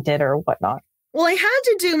her rent it or whatnot. Well, I had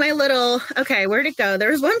to do my little, where'd it go?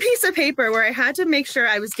 There was one piece of paper where I had to make sure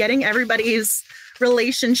I was getting everybody's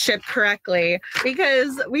relationship correctly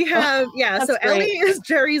because we have, so great. Ellie is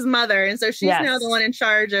Jerry's mother. And so she's now the one in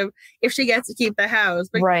charge of if she gets to keep the house.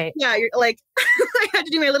 But yeah, you're like, I had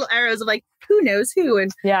to do my little arrows of like, who knows who?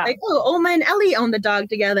 And like, Oma and Ellie own the dog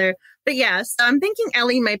together. But yeah, so I'm thinking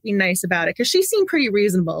Ellie might be nice about it because she seemed pretty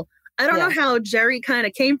reasonable. I don't know how Jerry kind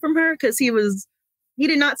of came from her because he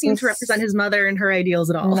did not seem to represent his mother and her ideals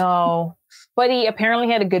at all. No, but he apparently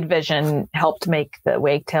had a good vision, helped make the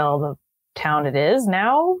Wagtail the town it is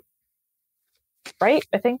now. Right?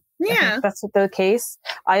 I think that's the case.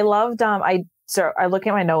 I loved, I look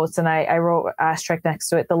at my notes and I wrote asterisk next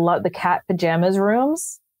to it, the cat pajamas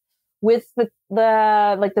rooms with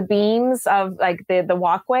the beams of like the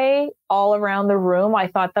walkway all around the room. I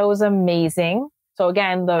thought that was amazing. So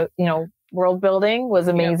again, the, world building was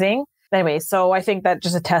amazing. Anyway, so I think that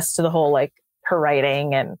just attests to the whole, like her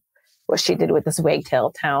writing and what she did with this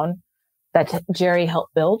Wagtail town that Jerry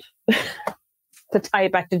helped build to tie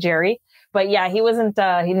it back to Jerry. But yeah, he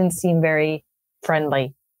didn't seem very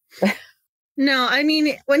friendly. No, I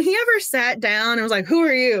mean, when he ever sat down and was like, who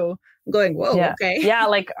are you? I'm going, whoa, okay. Yeah,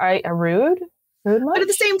 like a rude much? But at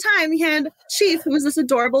the same time, he had Chief, who was this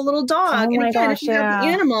adorable little dog. And again, if you have the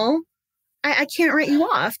animal, I can't write you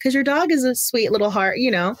off because your dog is a sweet little heart,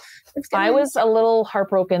 I was a little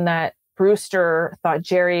heartbroken that Brewster thought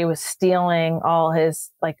Jerry was stealing all his,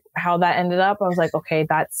 like how that ended up. I was like, okay,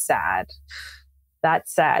 that's sad.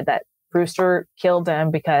 That's sad that Brewster killed him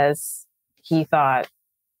because he thought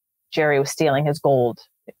Jerry was stealing his golden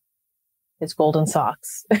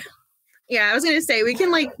socks. Yeah, I was going to say, we can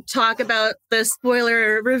like talk about the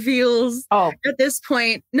spoiler reveals at this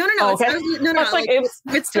point. No. Okay.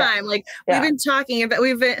 It's time. Like we've been talking about,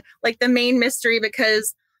 we've been like the main mystery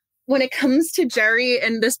because when it comes to Jerry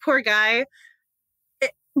and this poor guy,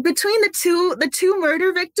 between the two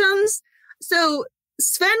murder victims, so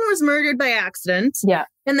Sven was murdered by accident. Yeah.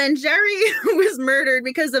 And then Jerry was murdered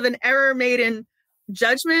because of an error made in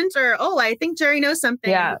judgment or, I think Jerry knows something.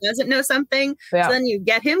 Yeah. He doesn't know something. Yeah. So then you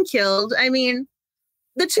get him killed. I mean,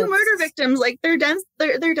 the two murder victims, like their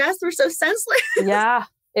deaths were so senseless. Yeah,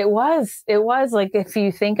 it was like, if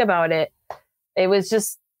you think about it, it was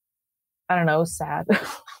just, I don't know, sad.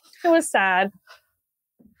 It was sad.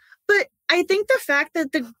 But I think the fact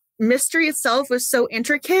that the mystery itself was so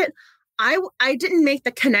intricate, I didn't make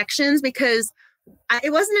the connections because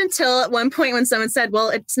it wasn't until at one point when someone said, well,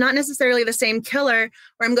 it's not necessarily the same killer,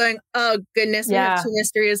 where I'm going, oh goodness, we have 2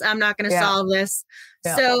 mysteries. I'm not going to solve this.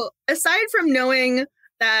 Yeah. So aside from knowing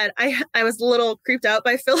that I was a little creeped out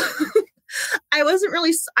by Phil, I wasn't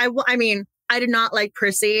really, I mean, I did not like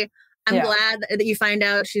Prissy. I'm glad that you find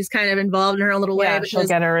out she's kind of involved in her own little way. Yeah, she'll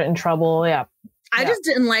get her in trouble. Yeah. I just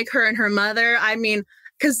didn't like her and her mother. I mean,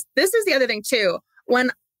 because this is the other thing too.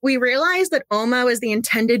 When we realized that Oma was the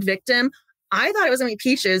intended victim, I thought it was going to be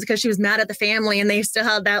Peaches because she was mad at the family and they still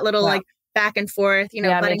had that little like back and forth, you know,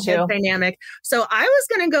 Yeah, me butting head too. dynamic. So I was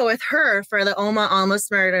going to go with her for the Oma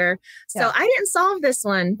almost murder. So Yeah. I didn't solve this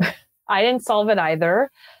one. I didn't solve it either.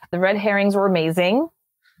 The red herrings were amazing.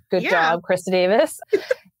 Good job, Krista Davis.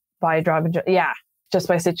 Just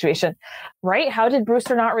by situation. Right? How did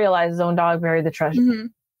Brewster not realize his own dog buried the treasure?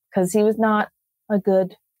 Because he was not a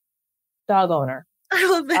good dog owner. I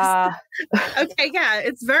love this. Okay, yeah.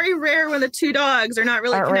 It's very rare when the two dogs are not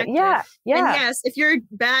really connected. Yeah. And yes, if you're a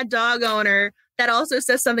bad dog owner, that also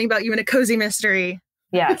says something about you in a cozy mystery.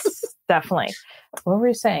 Yes, definitely. What were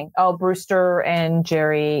you saying? Oh, Brewster and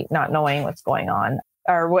Jerry not knowing what's going on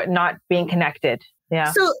or what not being connected.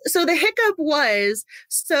 Yeah. So the hiccup was,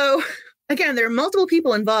 again, there are multiple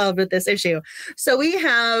people involved with this issue. So we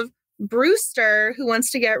have Brewster who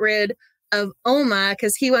wants to get rid of Oma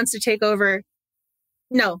because he wants to take over.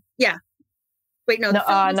 No.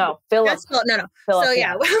 Philip. No. Philip. So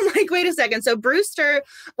yeah, I'm like, wait a second. So Brewster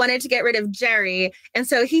wanted to get rid of Jerry. And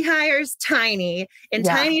so he hires Tiny and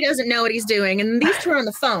Tiny doesn't know what he's doing. And these two are on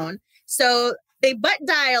the phone. So they butt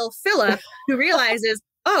dial Philip, who realizes,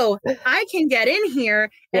 oh, I can get in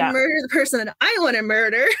here and murder the person that I want to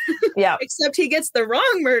murder. Except he gets the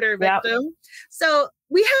wrong murder victim. So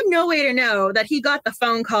we had no way to know that he got the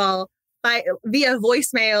phone call via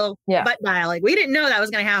voicemail butt dial. Like we didn't know that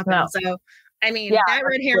was going to happen. No. So, I mean, that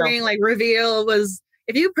red herring reveal was,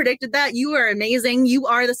 if you predicted that, you are amazing. You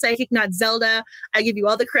are the psychic, not Zelda. I give you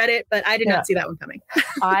all the credit, but I did not see that one coming.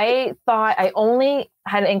 I thought I only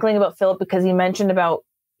had an inkling about Philip because he mentioned about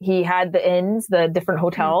he had the inns, the different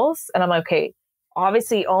hotels. And I'm like, okay,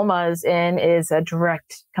 obviously Oma's inn is a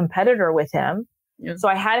direct competitor with him. Yeah. So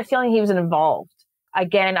I had a feeling he was involved.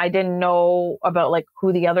 Again, I didn't know about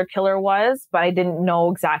who the other killer was, but I didn't know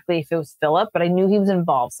exactly if it was Philip, but I knew he was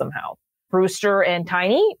involved somehow. Brewster and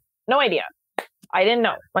Tiny, no idea. I didn't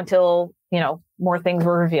know until, more things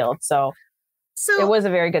were revealed. So it was a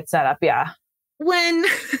very good setup. Yeah. When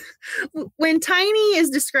Tiny is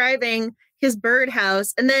describing his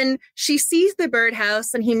birdhouse and then she sees the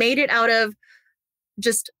birdhouse and he made it out of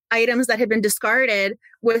just items that had been discarded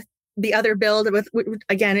with the other build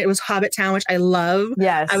again, it was Hobbit Town, which I love.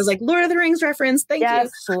 Yes. I was like, Lord of the Rings reference. Thank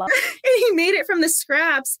you. Love. And he made it from the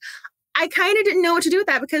scraps. I kind of didn't know what to do with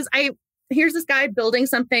that because here's this guy building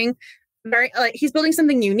something he's building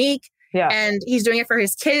something unique and he's doing it for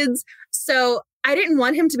his kids. So I didn't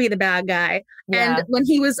want him to be the bad guy. Yeah. And when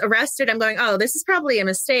he was arrested, I'm going, oh, this is probably a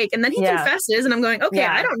mistake. And then he confesses and I'm going, okay,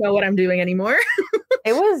 I don't know what I'm doing anymore.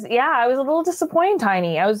 I was a little disappointed in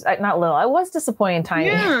Tiny. I was disappointed in Tiny.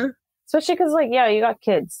 Yeah. Especially because you got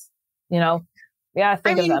kids, think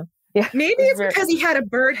of them. Yeah. Maybe it's because he had a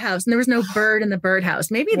birdhouse and there was no bird in the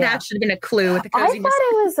birdhouse. Maybe that should have been a clue with the cozy mystery. I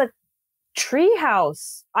thought it was a tree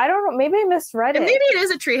house. I don't know. Maybe I misread it. Maybe it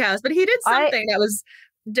is a tree house, but he did something that was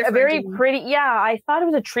different. Very pretty. Yeah. I thought it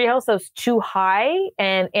was a tree house that was too high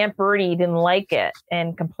and Aunt Birdie didn't like it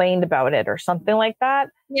and complained about it or something like that.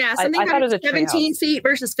 Yeah. Something I thought it was 17 feet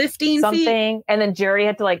versus 15 feet. And then Jerry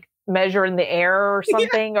had to measure in the air or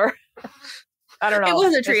something or I don't know. It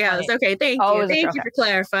was a treehouse. Okay, thank you. Thank you for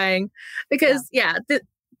clarifying. Because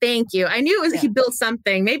thank you. I knew it was he built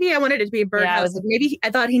something. Maybe I wanted it to be a birdhouse. Maybe I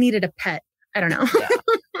thought he needed a pet. I don't know.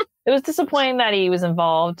 It was disappointing that he was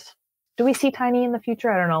involved. Do we see Tiny in the future?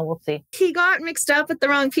 I don't know. We'll see. He got mixed up with the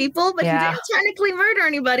wrong people, but he didn't technically murder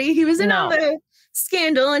anybody. He was in on the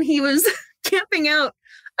scandal and he was camping out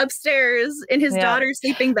upstairs in his daughter's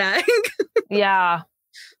sleeping bag. Yeah.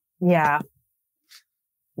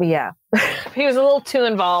 He was a little too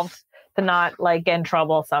involved to not get in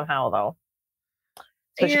trouble somehow though.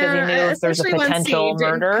 Especially because he knew if there's a potential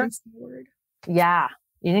murder. Yeah.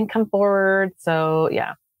 You didn't come forward. So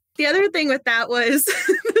yeah. The other thing with that was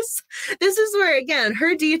this is where, again,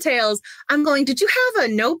 her details, I'm going, did you have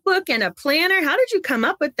a notebook and a planner? How did you come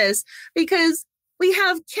up with this? Because we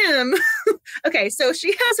have Kim. Okay, so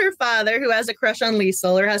she has her father who has a crush on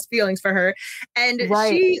Liesel or has feelings for her. And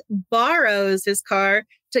she borrows his car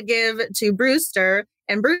to give to Brewster.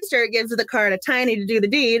 And Brewster gives the car to Tiny to do the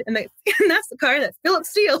deed. And that's the car that Philip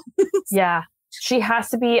steals. Yeah. She has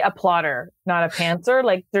to be a plotter, not a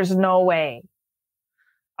pantser. There's no way.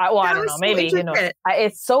 I don't know. Maybe,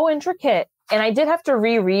 it's so intricate. And I did have to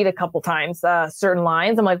reread a couple times certain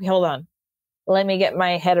lines. I'm like, hold on. Let me get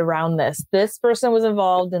my head around this. This person was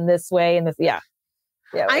involved in this way and this. Yeah.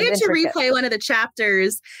 I had to replay one of the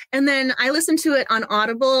chapters and then I listened to it on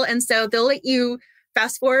Audible. And so they'll let you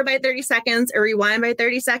fast forward by 30 seconds or rewind by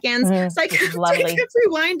 30 seconds. So I kept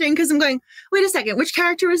rewinding because I'm going, wait a second, which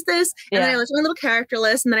character was this? And then I looked at my little character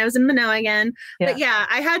list and then I was in the know again. But yeah,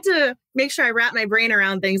 I had to make sure I wrap my brain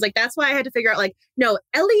around things. Like, that's why I had to figure out, like, no,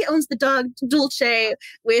 Ellie owns the dog Dulce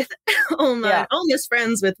with Oma. Oma's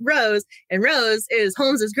friends with Rose, and Rose is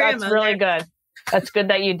Holmes's grandmother. That's really good. That's good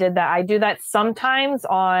that you did that. I do that sometimes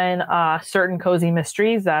on certain cozy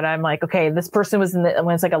mysteries that I'm like, okay, this person was when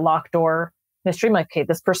it's like a locked door mystery, I'm like, okay,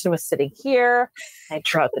 this person was sitting here. I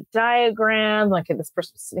draw out the diagram. Like, okay, this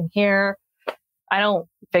person was sitting here. I don't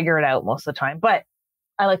figure it out most of the time, but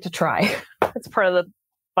I like to try. It's part of the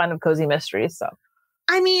fun of cozy mysteries. So,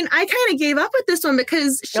 I mean, I kind of gave up with this one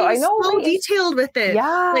because she's so detailed with it.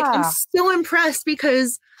 Yeah. Like, I'm so impressed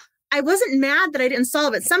because I wasn't mad that I didn't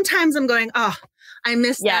solve it. Sometimes I'm going, oh, I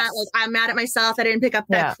missed that. Like, I'm mad at myself. I didn't pick up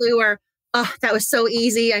that clue, or, oh, that was so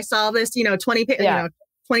easy. I solved this,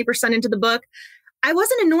 20% into the book. I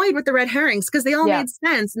wasn't annoyed with the red herrings because they all made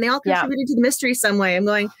sense and they all contributed to the mystery some way. I'm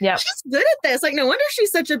going, she's good at this. Like, no wonder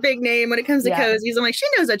she's such a big name when it comes to cozies. I'm like, she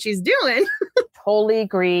knows what she's doing. Totally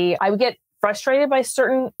agree. I would get frustrated by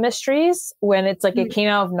certain mysteries when it's like it came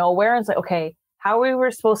out of nowhere. And it's like, okay, how we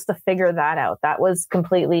were supposed to figure that out? That was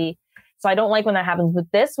completely... So I don't like when that happens. But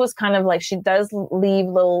this was kind of like, she does leave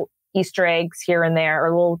little Easter eggs here and there,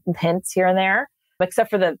 or little hints here and there,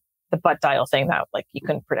 except for the butt dial thing that, like, you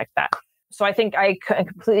couldn't predict that. So I think I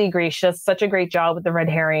completely agree. She does such a great job with the red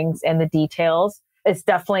herrings and the details. It's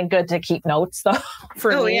definitely good to keep notes, though,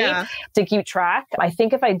 for me, to keep track. I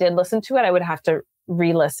think if I did listen to it, I would have to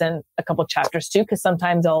re-listen a couple chapters too, because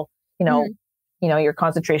sometimes I'll, your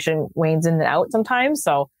concentration wanes in and out sometimes.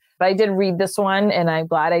 So, but I did read this one, and I'm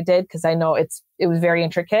glad I did, because I know it was very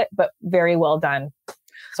intricate, but very well done.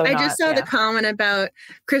 So I just saw the comment about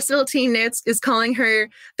Crystal T. Knits is calling her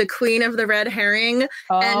the queen of the red herring.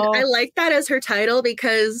 And I like that as her title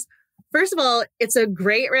because, first of all, it's a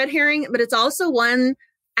great red herring, but it's also one,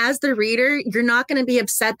 as the reader, you're not going to be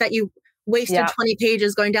upset that you wasted 20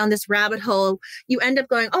 pages going down this rabbit hole. You end up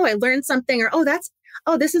going, oh, I learned something, or,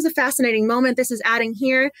 this is a fascinating moment. This is adding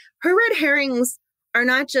here. Her red herrings are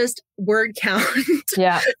not just word count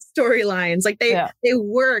storylines. Like, they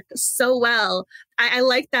work so well. I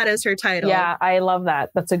like that as her title. Yeah, I love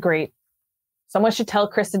that. That's a great... Someone should tell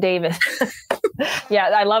Krista Davis. Yeah,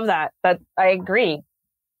 I love that. I agree.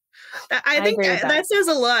 I think that says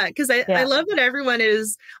a lot, because I love that everyone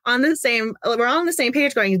is on the same... We're all on the same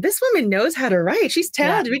page going, this woman knows how to write. She's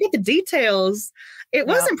talented. We get the details. It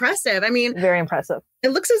was impressive. I mean... Very impressive. It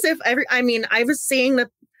looks as if I was seeing the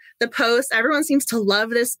post, everyone seems to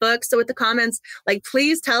love this book. So with the comments, like,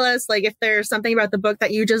 please tell us, like, if there's something about the book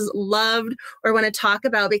that you just loved or want to talk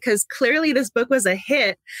about, because clearly this book was a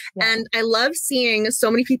hit. And I love seeing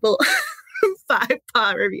so many people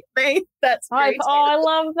 5-paw review. That's great. I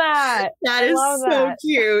love that. That is so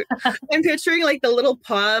cute. I'm picturing, like, the little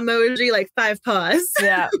paw emoji, like 5 paws.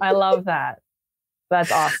 Yeah, I love that. That's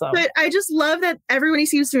awesome. But I just love that everybody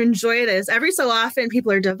seems to enjoy this. Every so often, people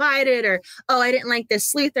are divided, or, oh, I didn't like this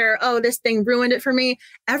sleuth, or, oh, this thing ruined it for me.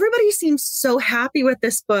 Everybody seems so happy with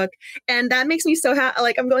this book. And that makes me so happy.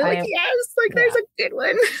 Like, I'm going, yes, like, there's a good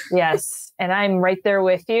one. Yes. And I'm right there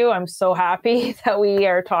with you. I'm so happy that we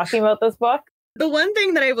are talking about this book. The one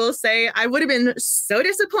thing that I will say, I would have been so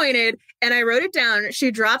disappointed, and I wrote it down. She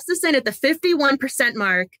drops this in at the 51%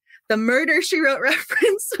 mark. The Murder, She Wrote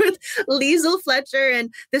reference with Liesl Fletcher. And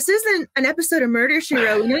this isn't an episode of Murder, She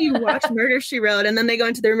Wrote. We know you watch Murder, She Wrote, and then they go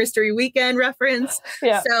into their Mystery Weekend reference.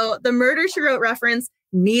 Yeah. So the Murder, She Wrote reference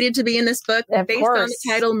needed to be in this book based on the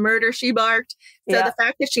title Murder, She Barked. So the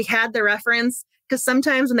fact that she had the reference, because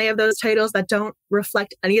sometimes when they have those titles that don't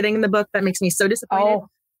reflect anything in the book, that makes me so disappointed.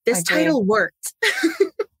 This title worked.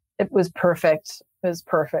 It was perfect. It was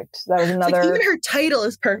perfect. That was another... Like, even her title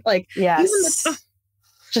is perfect. Like, yes.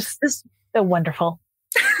 Just wonderful.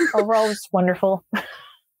 Overall, just wonderful.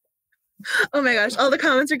 Oh my gosh. All the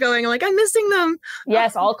comments are going. I'm like, I'm missing them.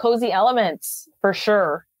 Yes, all cozy elements for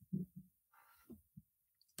sure.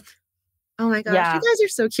 Oh my gosh. You guys are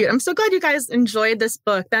so cute. I'm so glad you guys enjoyed this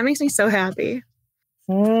book. That makes me so happy.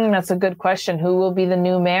 That's a good question. Who will be the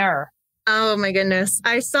new mayor? Oh my goodness.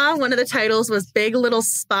 I saw one of the titles was Big Little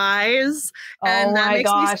Spies. And that makes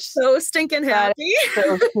me so stinking happy.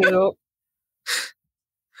 So cute.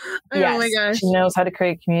 Oh my gosh. She knows how to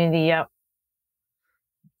create community. Yep.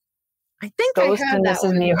 I think Ghost, I have that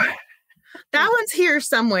one. That one's here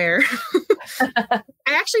somewhere. I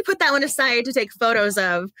actually put that one aside to take photos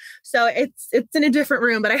of. So it's in a different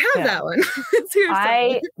room, but I have that one. It's here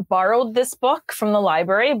I borrowed this book from the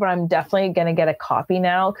library, but I'm definitely going to get a copy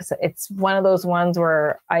now, because it's one of those ones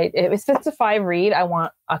where if it's a 5 read, I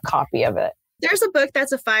want a copy of it. there's a book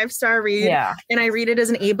that's a 5-star read and I read it as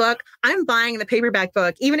an ebook, I'm buying the paperback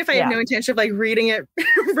book, even if I have no intention of like reading it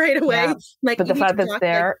right away. Yeah. Like, but the fact that it's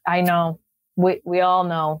there, I know. We all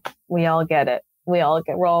know. We all get it. We're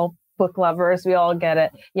all book lovers. We all get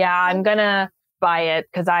it. Yeah, I'm going to buy it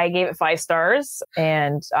because I gave it 5 stars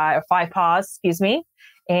and 5 paws, excuse me.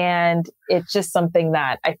 And it's just something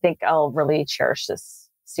that I think I'll really cherish this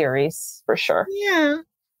series for sure. Yeah.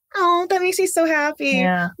 Oh, that makes me so happy.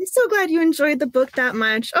 Yeah. I'm so glad you enjoyed the book that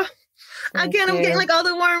much. Oh, again, I'm getting like all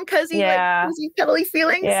the warm, cozy, like, cozy, cuddly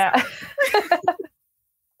feelings. Yeah.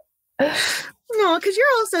 No, because you're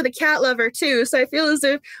also the cat lover too. So I feel as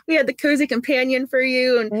if we had the cozy companion for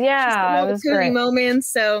you and all the cozy moments.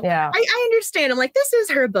 So I understand. I'm like, this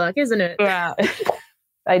is her book, isn't it? Yeah.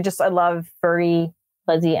 I love furry,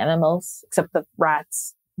 fuzzy animals, except the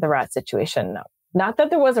rats, the rat situation. No, not that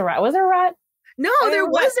there was a rat. Was there a rat? No, there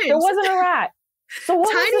wasn't. There wasn't a rat. So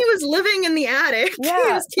Tiny was living in the attic. Yeah,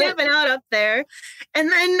 he was camping out up there.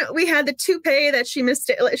 And then we had the toupee that she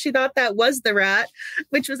she thought that was the rat,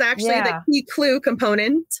 which was actually the key clue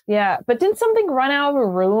component. Yeah. But didn't something run out of a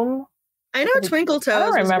room? I know Twinkle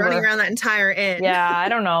Toes was running around that entire inn. Yeah, I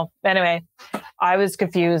don't know. Anyway, I was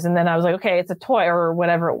confused. And then I was like, okay, it's a toy or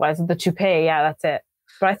whatever it was. The toupee. Yeah, that's it.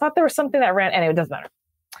 But I thought there was something that ran. Anyway, it doesn't matter.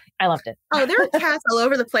 I loved it. Oh, there were cats all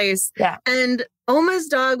over the place. Yeah. And Oma's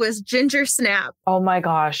dog was Ginger Snap. Oh my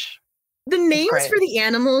gosh. The names for the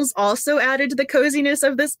animals also added to the coziness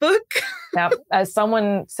of this book. Yeah. As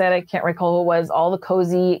someone said, I can't recall who it was, all the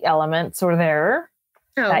cozy elements were there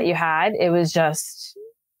that you had. It was just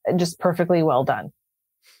perfectly well done.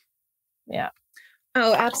 Yeah.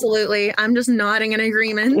 Oh, absolutely. I'm just nodding in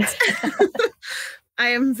agreement. I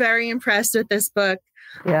am very impressed with this book.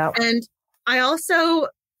 Yeah. And I also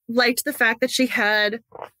liked the fact that she had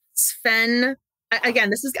Sven.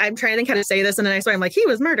 Again, I'm trying to think how to say this in a nice way. I'm like, he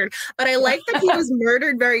was murdered, but I like that he was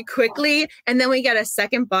murdered very quickly. And then we get a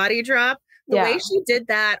second body drop. The way she did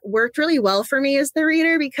that worked really well for me as the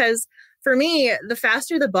reader, because for me, the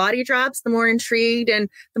faster the body drops, the more intrigued and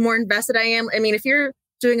the more invested I am. I mean, if you're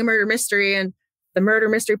doing a murder mystery and the murder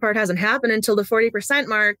mystery part hasn't happened until the 40%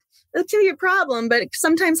 mark, that can be a problem, but it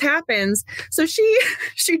sometimes happens. So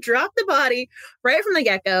she dropped the body right from the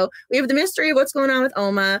get-go. We have the mystery of what's going on with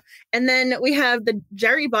Oma. And then we have the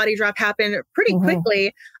Jerry body drop happen pretty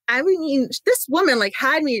quickly. I mean, this woman like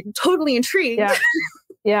had me totally intrigued. Yeah.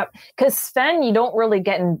 Yeah. Because Sven, you don't really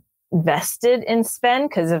get invested in Sven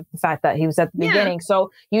because of the fact that he was at the beginning.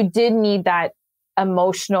 So you did need that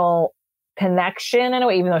emotional connection in a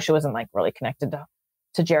way, even though she wasn't like really connected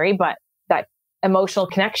to Jerry, but that emotional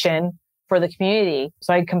connection for the community.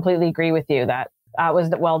 So I completely agree with you that was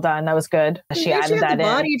well done. That was good. She added that in. The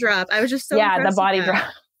body drop. I was just so impressed the body drop.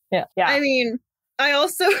 Yeah. I mean, I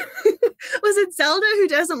also was it Zelda who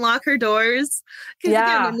doesn't lock her doors? Because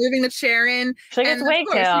again, they're moving the chair in. She gets wake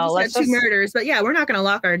kill. Let's had 2 murders, but yeah, we're not going to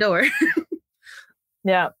lock our door.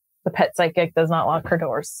 Yeah, the pet psychic does not lock her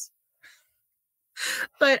doors.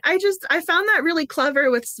 But I found that really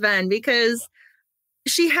clever with Sven, because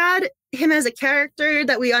she had him as a character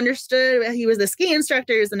that we understood. He was the ski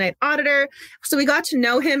instructor, he was the night auditor. So we got to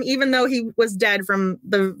know him, even though he was dead from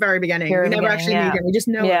the very beginning. We never actually meet him. We just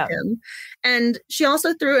know of him. And she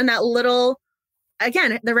also threw in that little,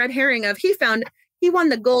 again, the red herring of he won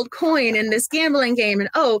the gold coin in this gambling game. And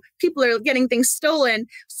people are getting things stolen.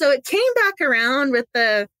 So it came back around with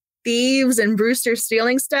the thieves and Brewster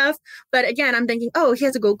stealing stuff. But again, I'm thinking, he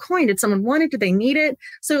has a gold coin. Did someone want it? Did they need it?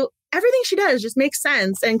 So everything she does just makes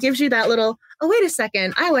sense and gives you that little, wait a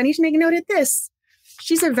second. I need to make a note of this.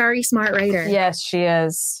 She's a very smart writer. Yes, she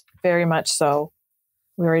is. Very much so.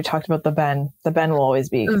 We already talked about the Ben. The Ben will always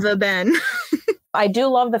be. The Ben. I do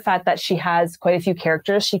love the fact that she has quite a few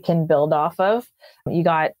characters she can build off of. You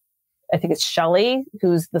got, I think it's Shelley,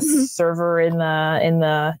 who's the server in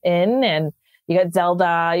the inn, and you got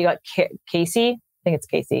Zelda, you got Casey. I think it's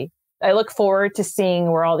Casey. I look forward to seeing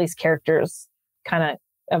where all these characters kind of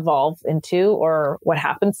evolve into or what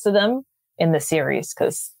happens to them in the series,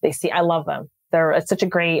 because I love them. It's such a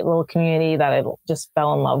great little community that I just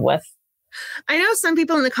fell in love with. I know some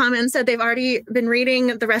people in the comments said they've already been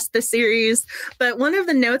reading the rest of the series, but one of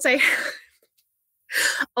the notes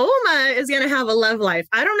Oma is going to have a love life.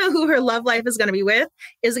 I don't know who her love life is going to be with.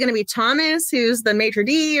 Is it going to be Thomas, who's the maitre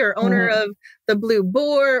d' or owner of the Blue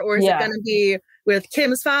Boar, or is it going to be with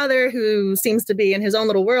Kim's father, who seems to be in his own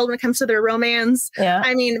little world when it comes to their romance? Yeah.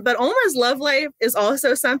 I mean, but Oma's love life is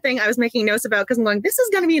also something I was making notes about, because I'm going, this is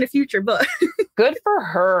going to be in a future book. Good for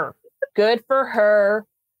her. Good for her.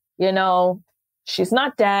 She's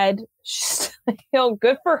not dead. She's,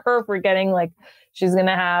 good for her for getting she's going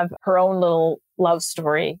to have her own little love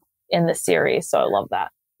story in the series. So I love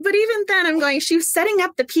that. But even then, I'm going, she was setting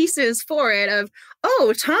up the pieces for it of,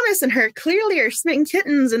 oh, Thomas and her clearly are smitten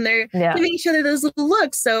kittens and they're giving each other those little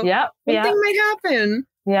looks. So something might happen.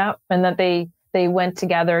 Yeah. And that they went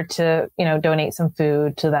together to, donate some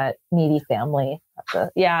food to that needy family.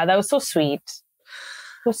 That was so sweet.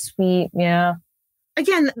 So sweet. Yeah.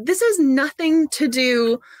 Again, this has nothing to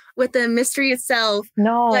do with the mystery itself.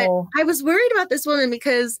 No. But I was worried about this woman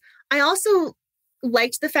because I also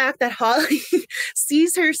liked the fact that Holly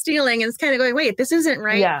sees her stealing and is kind of going, wait, this isn't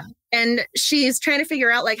right. Yeah. And she's trying to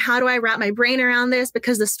figure out, like, how do I wrap my brain around this?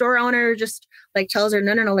 Because the store owner just like tells her,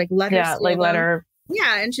 no, like let her steal let them. her.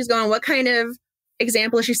 Yeah. And she's going, what kind of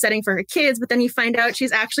example is she setting for her kids? But then you find out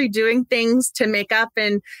she's actually doing things to make up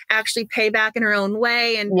and actually pay back in her own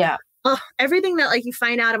way. And everything that like you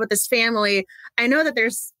find out about this family. I know that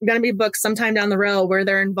there's going to be books sometime down the road where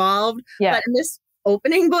they're involved. Yeah. But in this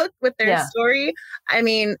opening book with their story, I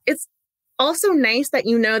mean, it's also nice that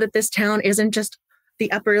you know that this town isn't just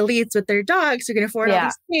the upper elites with their dogs who can afford all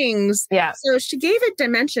these things. Yeah. So she gave it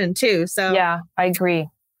dimension too. So yeah, I agree.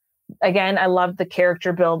 Again, I love the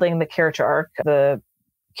character building, the character arc, the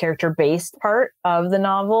character-based part of the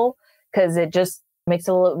novel, because it just makes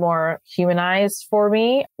it a little more humanized for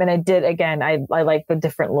me. And I like the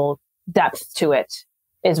different little depth to it,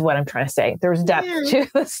 is what I'm trying to say. There's depth to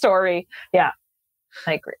the story. Yeah,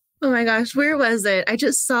 I agree. Oh my gosh, where was it? I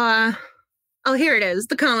just saw, here it is,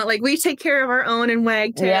 the comment, like, we take care of our own in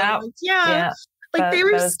Wagtail. Yeah. Like they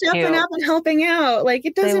were stepping up and helping out. Like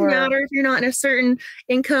it doesn't matter if you're not in a certain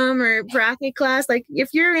income or bracket class. Like if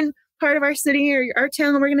you're in part of our city or our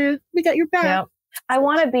town, we got your back. Yep. I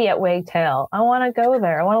want to be at Wagtail. I want to go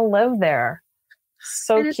there. I want to live there.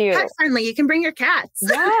 So and cute. Pet friendly. You can bring your cats.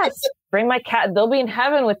 Yes. Bring my cat. They'll be in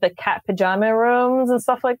heaven with the cat pajama rooms and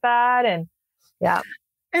stuff like that. And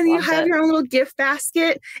and you have your own little gift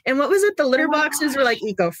basket. And what was it? The litter boxes were like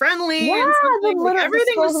eco-friendly. Yeah,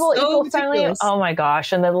 everything was so eco-friendly. Ridiculous. Oh my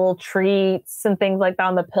gosh. And the little treats and things like that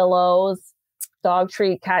on the pillows. Dog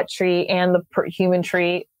treat, cat treat, and the human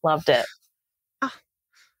treat. Loved it.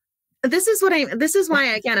 This is why,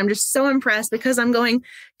 again, I'm just so impressed, because I'm going,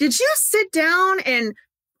 did you sit down and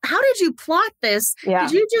how did you plot this? Yeah.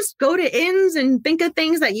 Did you just go to inns and think of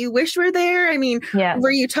things that you wish were there? I mean, were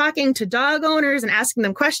you talking to dog owners and asking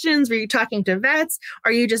them questions? Were you talking to vets?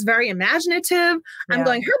 Are you just very imaginative? I'm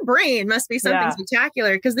going, her brain must be something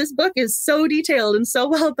spectacular, because this book is so detailed and so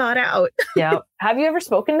well thought out. Yeah. Have you ever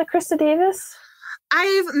spoken to Krista Davis?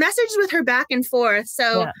 I've messaged with her back and forth.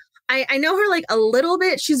 So I know her like a little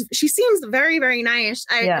bit. She seems very, very nice.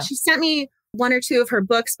 She sent me one or two of her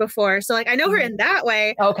books before. So like, I know her in that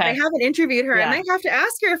way. Okay. I haven't interviewed her. I might have to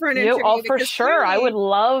ask her for an interview. Oh, for sure. I would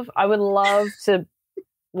love to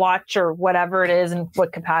watch, or whatever it is, in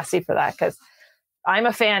what capacity for that. 'Cause I'm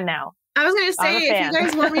a fan now. I was going to say, if you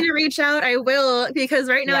guys want me to reach out, I will, because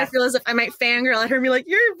right now I feel as if I might fangirl at her and be like,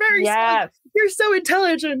 you're very smart. You're so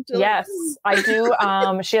intelligent. Yes, I do.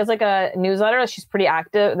 She has like a newsletter. She's pretty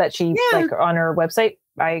active that she like on her website.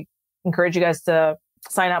 I encourage you guys to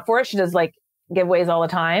sign up for it. She does like giveaways all the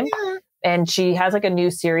time. Yeah. And she has like a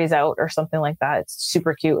new series out or something like that. It's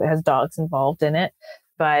super cute. It has dogs involved in it.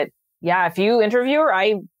 But yeah, if you interview her,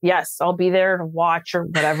 I'll be there to watch, or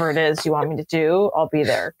whatever it is you want me to do. I'll be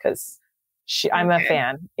there, because I'm a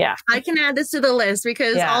fan. Yeah. I can add this to the list,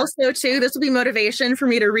 because also too, this will be motivation for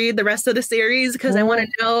me to read the rest of the series, because I want to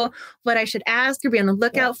know what I should ask or be on the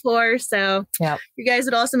lookout for. So you guys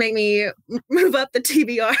would also make me move up the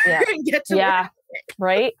TBR and get to work.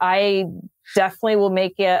 Right. I definitely will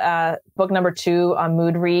make it book number 2 on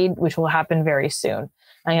mood read, which will happen very soon.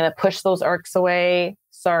 I'm going to push those arcs away.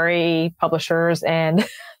 Sorry, publishers. And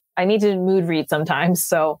I need to mood read sometimes.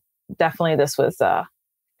 So definitely this was going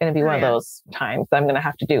to be one of those times I'm going to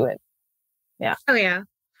have to do it. Yeah. Oh yeah.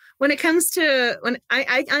 When it comes to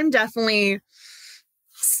I'm definitely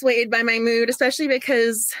swayed by my mood, especially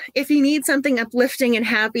because if you need something uplifting and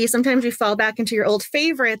happy, sometimes you fall back into your old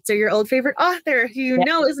favorites or your old favorite author who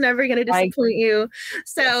know is never going to disappoint you.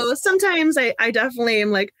 So sometimes I definitely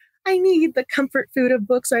am like, I need the comfort food of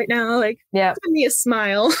books right now. Like, give me a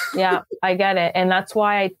smile. Yeah, I get it. And that's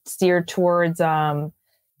why I steer towards, I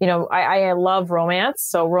love romance.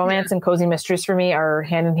 So romance and cozy mysteries for me are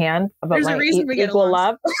hand in hand. There's a reason we get equal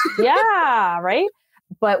love. Yeah, right.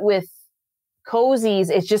 But with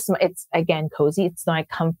cozies, it's again, cozy. It's my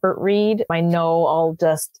comfort read. I know I'll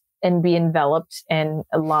just be enveloped and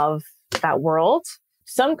love that world.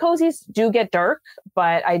 Some cozies do get dark,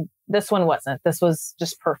 but this one wasn't. This was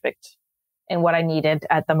just perfect. And what I needed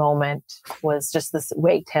at the moment was just this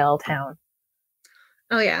Wagtail town.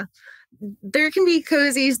 Oh yeah. there can be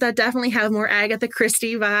cozies that definitely have more Agatha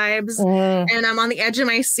Christie vibes. And I'm on the edge of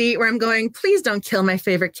my seat where I'm going, please don't kill my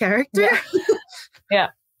favorite character.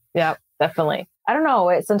 Yeah, definitely. I don't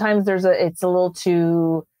know. Sometimes it's a little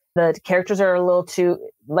too, the characters are a little too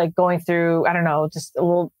like going through, I don't know,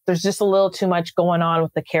 there's just a little too much going on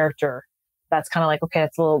with the character. That's kind of like, okay,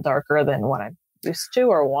 it's a little darker than what I'm used to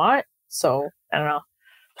or want. So I don't know.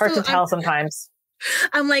 Hard to tell sometimes.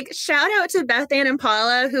 I'm like, shout out to Beth Ann and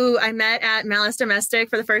Paula, who I met at Malice Domestic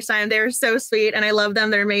for the first time. They were so sweet and I love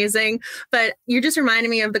them. They're amazing. But you just reminded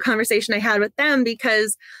me of the conversation I had with them,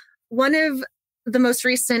 because one of the most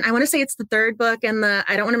recent, I want to say it's the third book in I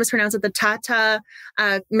don't want to mispronounce it, the Tata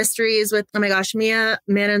mysteries with, oh my gosh, Mia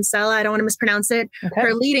Manansela. I don't want to mispronounce it. Okay.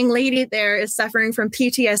 Her leading lady there is suffering from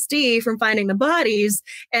PTSD from finding the bodies.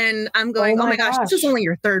 And I'm going, oh my gosh, this is only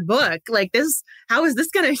your third book. Like this, how is this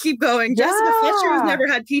going to keep going? Yeah. Jessica Fletcher has never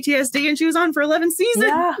had PTSD and she was on for 11 seasons.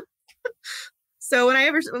 Yeah. So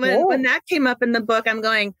when that came up in the book, I'm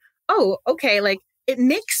going, oh, okay. Like it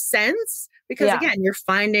makes sense. Because again, you're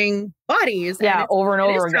finding bodies. Yeah, over and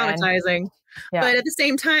over again. Traumatizing. Yeah. But at the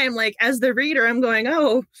same time, like as the reader, I'm going,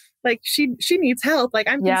 oh, like she needs help. Like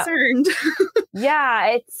I'm concerned.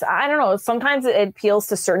 Yeah, I don't know. Sometimes it appeals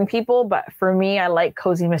to certain people, but for me, I like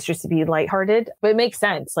cozy mysteries to be lighthearted. But it makes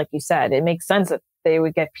sense, like you said, it makes sense that they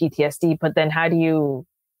would get PTSD. But then how do you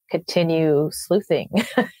continue sleuthing?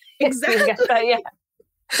 Exactly. Yeah.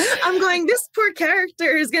 I'm going, this poor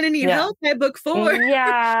character is going to need help by book 4.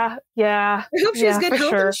 Yeah. I hope she has good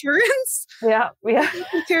health insurance. Yeah.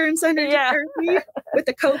 Karen sent her to therapy with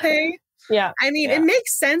the copay. Yeah. I mean, it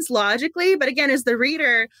makes sense logically, but again, as the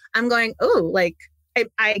reader, I'm going, oh, like,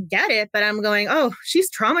 I get it, but I'm going, oh, she's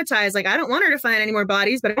traumatized. Like, I don't want her to find any more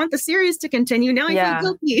bodies, but I want the series to continue. Now I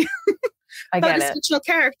feel guilty. I get it. A fictional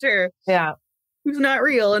character. Yeah. Who's not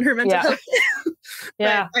real in her mental health.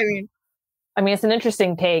 Yeah. I mean, it's an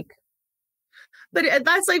interesting take. But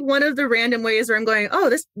that's like one of the random ways where I'm going,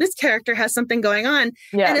 oh, this character has something going on.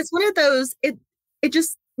 Yeah. And it's one of those, it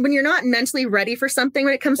just, when you're not mentally ready for something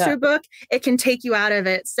when it comes to a book, it can take you out of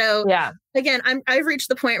it. So again, I've reached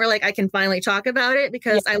the point where like I can finally talk about it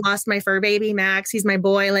because I lost my fur baby, Max. He's my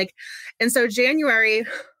boy. Like, and so January,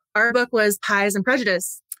 our book was Pies and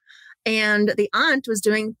Prejudice. And the aunt was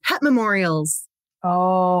doing pet memorials.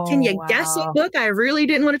 Oh, can you guess what book I really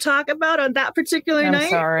didn't want to talk about on that particular night? I'm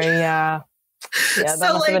sorry. Yeah. Yeah.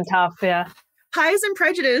 That must have been tough. Yeah. Pies and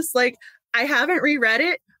Prejudice. Like I haven't reread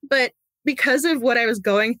it, but because of what I was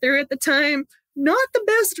going through at the time, not the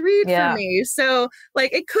best read for me. So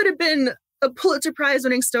like it could have been a Pulitzer Prize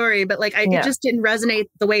winning story, but like it just didn't resonate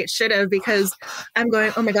the way it should have because I'm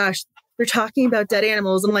going, oh my gosh, they're talking about dead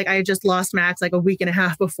animals. And like, I just lost Max like a week and a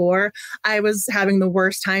half before. I was having the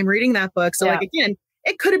worst time reading that book. So like, again,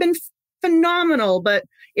 it could have been phenomenal, but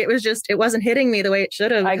it wasn't hitting me the way it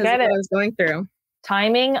should have. I get it. What I was going through.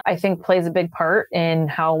 Timing, I think, plays a big part in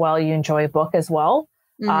how well you enjoy a book as well.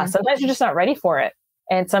 Sometimes you're just not ready for it.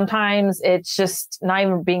 And sometimes it's just not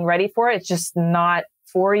even being ready for it. It's just not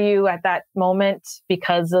for you at that moment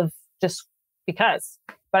because. But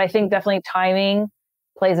I think definitely timing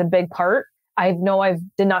plays a big part. I know I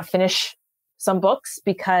did not finish some books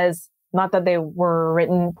because not that they were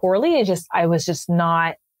written poorly. I was just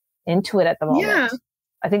not into it at the moment. Yeah.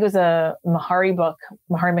 I think it was a Mahari book,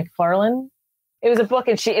 Mahari McFarlane. It was a book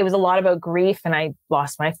and it was a lot about grief and I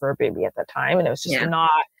lost my fur baby at the time and it was just not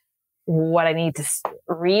what I need to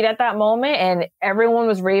read at that moment. And everyone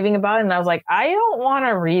was raving about it. And I was like, I don't want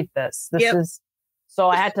to read this. So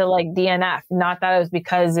I had to like DNF. Not that it was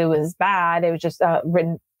because it was bad. It was just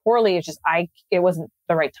written poorly. It's just, it wasn't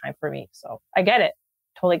the right time for me. So I get it.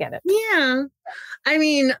 Totally get it. Yeah. I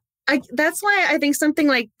mean, that's why I think something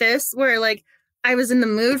like this, where like I was in the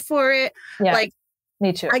mood for it. Yeah, like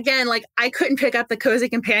me too. Again, like I couldn't pick up the cozy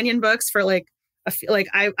companion books for like,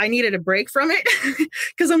 I needed a break from it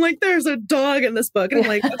because I'm like, there's a dog in this book. And I'm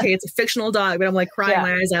like, okay, it's a fictional dog, but I'm like crying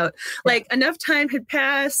my eyes out. Like enough time had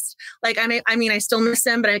passed. Like, I mean, I still miss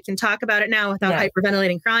him, but I can talk about it now without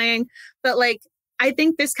hyperventilating crying. But like, I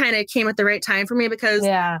think this kind of came at the right time for me because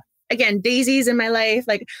again, Daisy's in my life.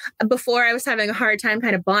 Like before I was having a hard time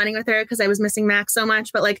kind of bonding with her because I was missing Max so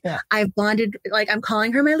much, but like I've bonded, like I'm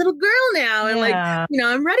calling her my little girl now. And like,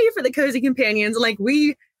 I'm ready for the cozy companions. Like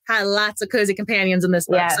we had lots of cozy companions in this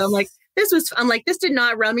book. So I'm like, this did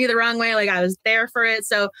not rub me the wrong way. Like I was there for it.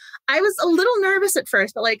 So I was a little nervous at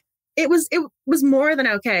first, but like, it was more than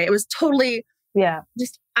okay. It was totally,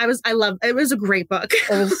 I love, it was a great book. It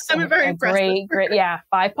was I'm very impressed. Great. Yeah.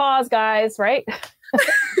 5 Paws, guys. Right.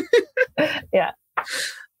 Yeah.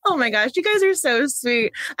 Oh my gosh, you guys are so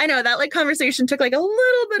sweet. I know that like conversation took like a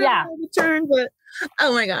little bit of a turn, but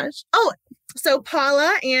oh my gosh. Oh, so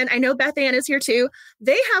Paula and I know Beth Ann is here too.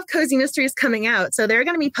 They have cozy mysteries coming out. So they're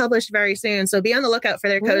going to be published very soon. So be on the lookout for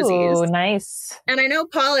their cozies. Oh, nice. And I know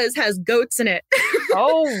Paula's has goats in it.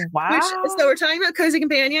 Oh, wow. So we're talking about cozy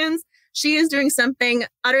companions. She is doing something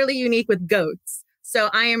utterly unique with goats. So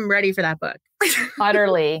I am ready for that book.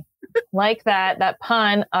 Utterly. Like that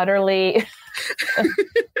pun, utterly.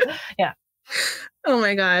 Yeah. Oh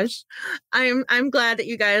my gosh. I'm glad that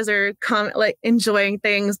you guys are like enjoying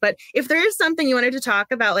things, but if there is something you wanted to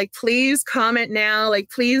talk about, like please comment now, like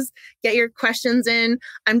please get your questions in.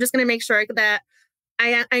 I'm just going to make sure that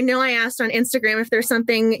I know I asked on Instagram if there's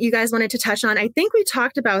something you guys wanted to touch on. I think we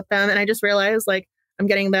talked about them and I just realized like I'm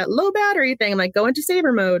getting that low battery thing. I'm like, go into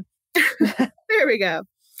saber mode. There we go.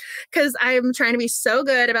 Because I'm trying to be so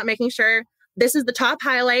good about making sure this is the top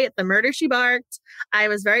highlight, The Murder She Barked. I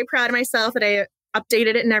was very proud of myself that I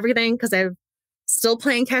updated it and everything because I'm still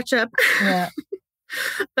playing catch up. Yeah.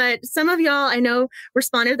 But some of y'all I know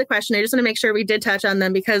responded to the question. I just want to make sure we did touch on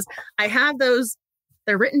them because I have those,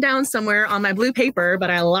 they're written down somewhere on my blue paper, but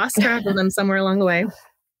I lost track of them somewhere along the way.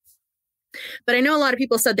 But I know a lot of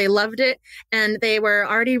people said they loved it and they were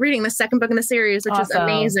already reading the second book in the series, which is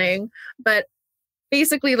amazing. But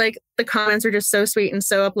basically, like the comments are just so sweet and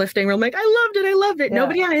so uplifting. We're like, I loved it. I loved it. Yeah.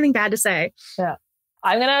 Nobody had anything bad to say. Yeah.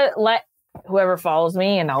 I'm going to let whoever follows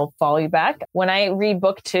me and I'll follow you back. When I read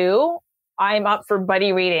book 2, I'm up for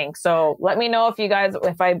buddy reading. So let me know if you guys,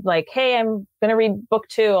 if I'm like, hey, I'm going to read book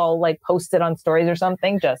 2, I'll like post it on stories or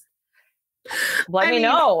something. Just let me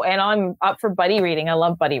know. And I'm up for buddy reading. I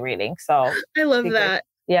love buddy reading. So I love that.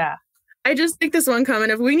 Yeah. I just think this one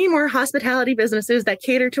comment of we need more hospitality businesses that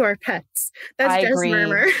cater to our pets. That's I just agree.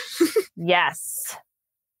 Murmur. Yes.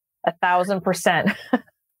 1,000%.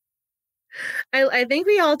 I think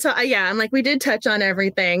we all I'm like we did touch on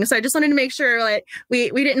everything. So I just wanted to make sure like we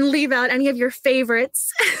didn't leave out any of your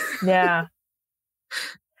favorites. Yeah.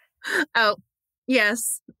 Oh,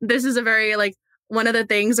 yes. This is a very like one of the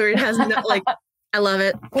things where it has no, like I love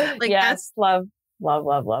it. Like yes, love.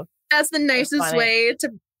 That's the nicest way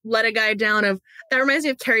to let a guy down of that reminds me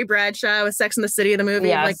of Carrie Bradshaw with Sex and the City of the movie.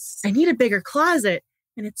 Yes. Like I need a bigger closet.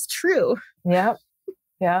 And it's true. Yep.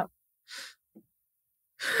 Yeah.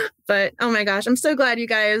 But oh my gosh, I'm so glad you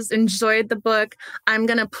guys enjoyed the book. I'm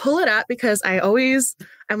going to pull it up because I want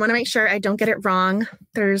to make sure I don't get it wrong.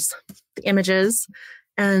 There's the images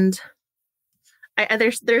and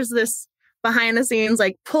there's this behind the scenes,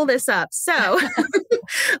 like pull this up. So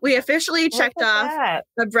we officially checked off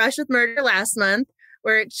the Brush with Murder last month.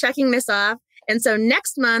 We're checking this off. And so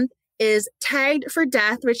next month is Tagged for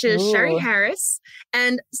Death, which is Sherry Harris.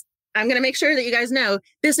 And I'm going to make sure that you guys know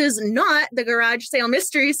this is not the Garage Sale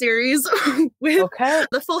Mystery Series with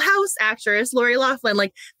the Full House actress, Lori Loughlin.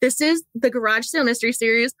 Like this is the Garage Sale Mystery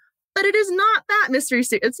Series, but it is not that mystery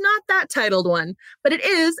series. It's not that titled one, but it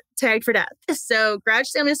is Tagged for Death. So Garage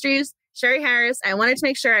Sale Mysteries, Sherry Harris. I wanted to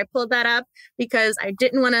make sure I pulled that up because I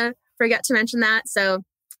didn't want to forget to mention that. So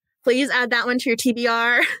please add that one to your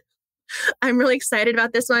TBR. I'm really excited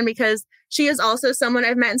about this one because she is also someone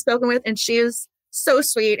I've met and spoken with, and she is so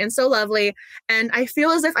sweet and so lovely. And I feel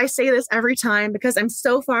as if I say this every time because I'm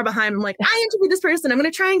so far behind. I'm like, I interviewed this person. I'm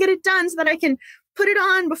going to try and get it done so that I can put it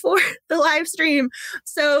on before the live stream.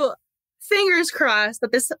 So fingers crossed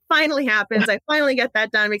that this finally happens. I finally get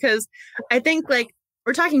that done because I think like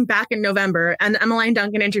we're talking back in November and the Emmeline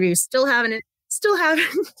Duncan interview still haven't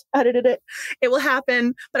edited it. It will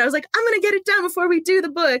happen. But I was like, I'm going to get it done before we do the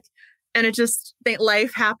book. And it just,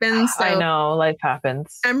 life happens. So I know, life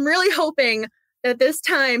happens. I'm really hoping that this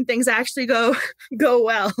time things actually go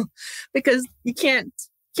well because you can't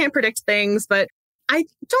predict things. But I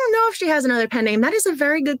don't know if she has another pen name. That is a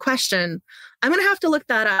very good question. I'm going to have to look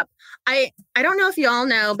that up. I don't know if you all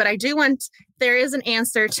know, but I do want, there is an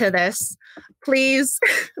answer to this. Please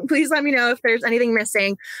let me know if there's anything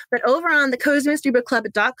missing. But over on the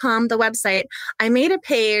cozymysterybookclub.com, the website, I made a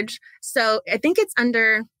page. So I think it's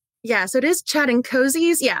under, so it is Chat and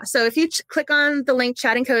Cozies. Yeah. So if you click on the link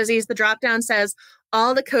Chat and Cozies, the drop down says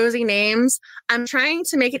all the cozy names. I'm trying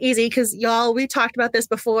to make it easy because y'all, we talked about this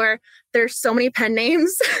before. There's so many pen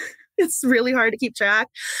names. It's really hard to keep track.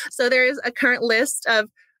 So there's a current list of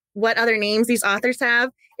what other names these authors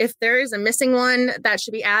have. If there is a missing one that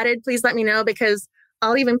should be added, please let me know because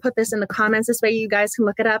I'll even put this in the comments. This way you guys can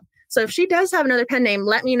look it up. So if she does have another pen name,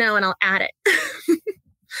 let me know and I'll add it.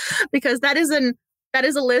 Because that is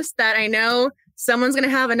a list that I know someone's going to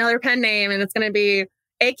have another pen name and it's going to be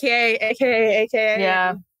AKA.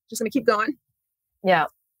 Yeah. Just going to keep going. Yeah.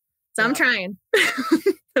 So I'm trying.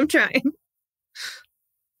 I'm trying.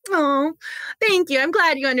 Oh, thank you. I'm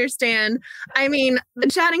glad you understand. I mean, the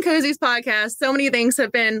Chat and Cozies podcast, so many things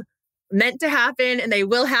have been meant to happen and they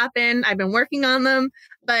will happen. I've been working on them,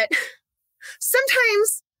 but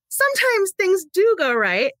sometimes things do go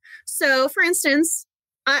right. So for instance,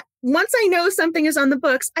 once I know something is on the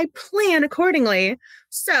books, I plan accordingly.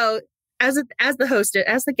 So as the host,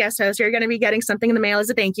 as the guest host, you're going to be getting something in the mail as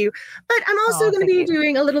a thank you. But I'm also going to be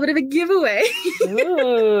doing a little bit of a giveaway.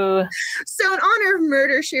 Ooh. So in honor of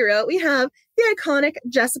Murder, She Wrote, we have the iconic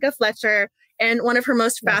Jessica Fletcher and one of her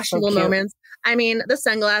most fashionable moments. I mean, the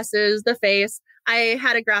sunglasses, the face. I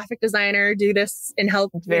had a graphic designer do this and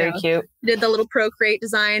help. It's very cute. Did the little Procreate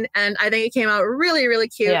design, and I think it came out really, really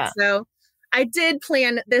cute. Yeah. So I did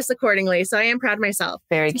plan this accordingly. So I am proud of myself.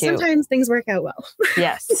 Very cute. Sometimes things work out well.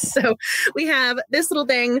 Yes. So we have this little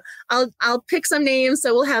thing. I'll pick some names.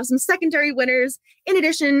 So we'll have some secondary winners in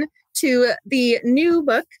addition to the new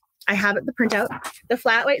book. I have it, the printout, the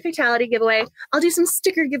Flat White Fatality giveaway. I'll do some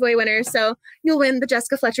sticker giveaway winners. So you'll win the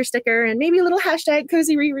Jessica Fletcher sticker and maybe a little hashtag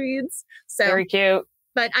cozy rereads. So very cute.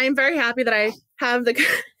 But I'm very happy that I have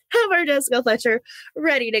have our Jessica Fletcher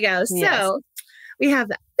ready to go. Yes. So we have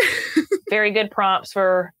that. Very good prompts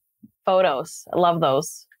for photos. I love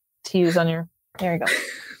those to use on your. There you go.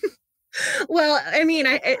 Well, I mean,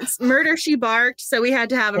 it's Murder She Barked, so we had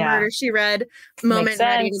to have a Murder She Read moment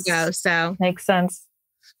ready to go. So makes sense.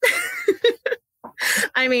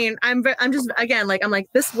 I mean, I'm just again like I'm like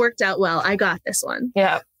this worked out well. I got this one.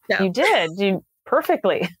 Yeah, so. You did. You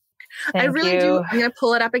perfectly. I really do. I'm going to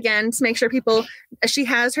pull it up again to make sure people. She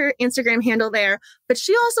has her Instagram handle there, but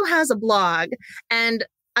she also has a blog, and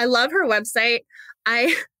I love her website.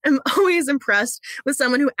 I am always impressed with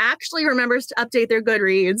someone who actually remembers to update their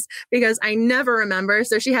Goodreads because I never remember.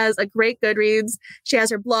 So she has a great Goodreads. She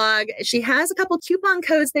has her blog. She has a couple coupon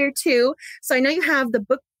codes there too. So I know you have the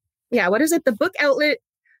book. Yeah. What is it? The Book Outlet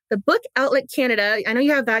Canada. I know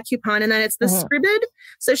you have that coupon, and then it's the Scribd.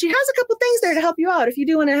 So she has a couple things there to help you out if you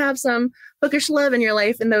do want to have some bookish love in your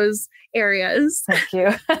life in those areas. Thank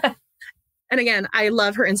you. And again, I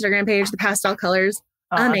love her Instagram page, the pastel colors.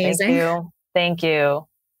 Amazing. Thank you.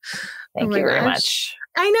 Thank you very much.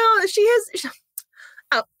 I know she has.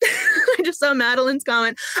 Oh, I just saw Madeline's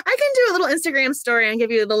comment. I can do a little Instagram story and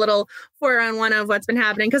give you the little 4-on-1 of what's been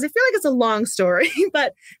happening because I feel like it's a long story,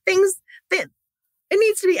 but it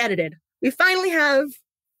needs to be edited. We finally have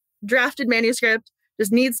drafted manuscript.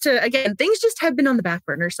 Just needs to, again, things just have been on the back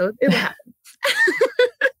burner, so it will happen.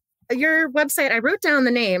 Your website, I wrote down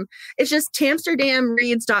the name. It's just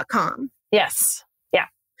tamsterdamreads.com. Yes. Yeah.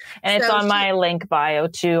 And it's on my link bio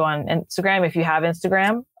too on Instagram if you have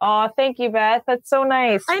Instagram. Oh, thank you, Beth. That's so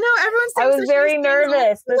nice. I know everyone's saying I was very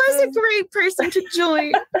nervous. This was a great person to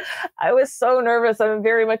join. I was so nervous. I'm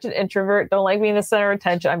very much an introvert. Don't like being the center of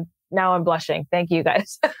attention. Now I'm blushing. Thank you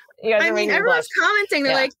guys. You guys are making me everyone's blush. commenting.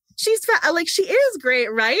 They're like, she is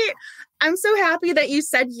great, right? I'm so happy that you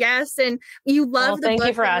said yes and you love the book. Thank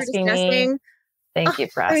you for asking me. Thank you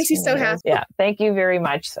for asking. That makes me so happy. Yeah, thank you very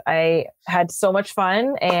much. I had so much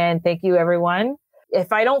fun, and thank you, everyone.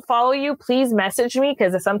 If I don't follow you, please message me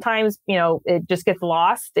because sometimes it just gets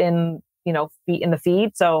lost in in the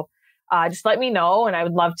feed. So just let me know, and I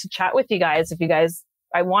would love to chat with you guys. If you guys,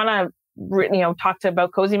 I want to talk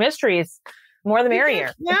about Cozy Mysteries. More the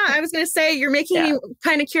merrier. Yeah, I was going to say you're making me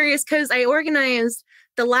kind of curious because I organized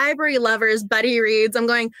the Library Lovers buddy reads. I'm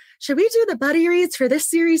going, should we do the buddy reads for this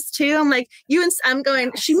series too? I'm like, I'm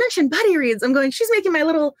going, she mentioned buddy reads. I'm going, she's making my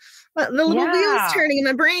little wheels turning in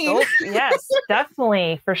my brain. Oh, yes,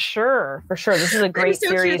 definitely. For sure. This is a great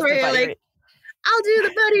series. I'll do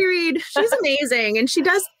the buddy read. She's amazing. And she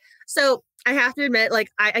does. So I have to admit,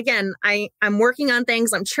 I'm working on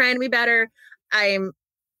things. I'm trying to be better. I'm,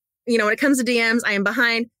 when it comes to DMs, I am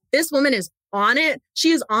behind. This woman is on it.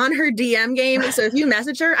 She is on her DM game. So if you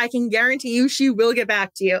message her, I can guarantee you she will get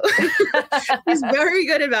back to you. She's very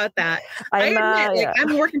good about that. I admit,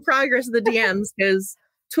 I'm a work in progress of the DMs because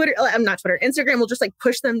Instagram will just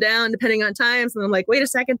push them down depending on times. And I'm like, wait a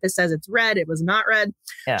second, this says it's red. It was not red.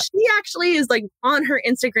 Yeah. She actually is on her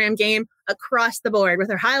Instagram game across the board with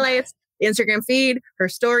her highlights, the Instagram feed, her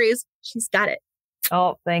stories. She's got it.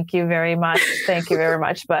 Oh, thank you very much. Thank you very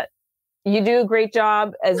much. But you do a great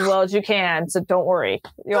job as well as you can. So don't worry.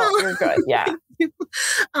 You're good. Yeah.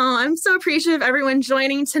 I'm so appreciative of everyone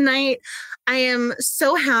joining tonight. I am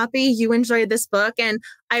so happy you enjoyed this book, and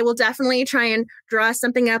I will definitely try and draw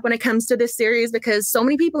something up when it comes to this series because so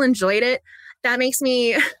many people enjoyed it. That makes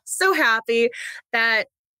me so happy that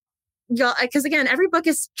y'all, because again, every book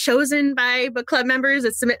is chosen by book club members.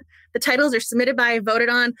 The titles are submitted by, voted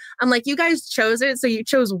on. I'm like, you guys chose it, so you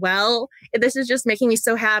chose well. This is just making me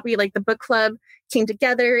so happy. The book club came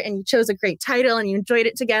together and you chose a great title and you enjoyed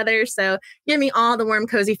it together. So give me all the warm,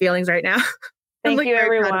 cozy feelings right now. Thank you,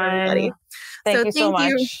 everyone. Thank you so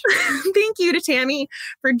much. Thank you to Tammy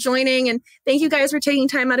for joining. And thank you guys for taking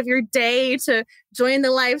time out of your day to join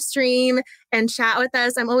the live stream and chat with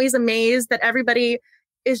us. I'm always amazed that everybody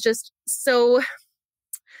is just so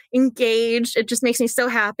engaged. It just makes me so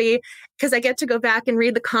happy because I get to go back and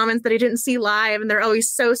read the comments that I didn't see live, and they're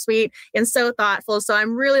always so sweet and so thoughtful. So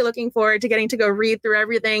I'm really looking forward to getting to go read through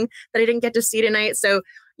everything that I didn't get to see tonight. So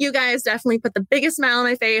you guys definitely put the biggest smile on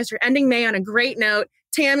my face. You're ending May on a great note.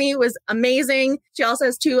 Tammy was amazing. She also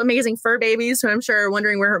has 2 amazing fur babies who I'm sure are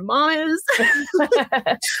wondering where her mom is.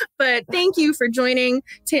 But thank you for joining.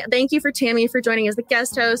 Thank you for Tammy for joining as the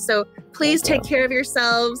guest host. So please take care of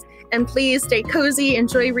yourselves and please stay cozy,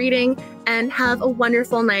 enjoy reading, and have a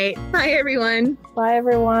wonderful night. Bye, everyone. Bye,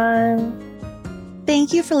 everyone.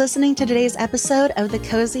 Thank you for listening to today's episode of the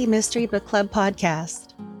Cozy Mystery Book Club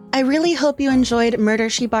podcast. I really hope you enjoyed Murder,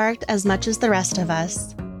 She Barked as much as the rest of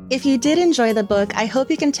us. If you did enjoy the book, I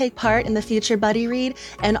hope you can take part in the future buddy read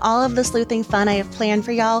and all of the sleuthing fun I have planned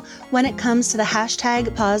for y'all when it comes to the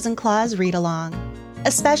hashtag Paws and Claws read along.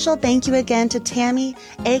 A special thank you again to Tammy,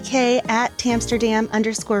 aka at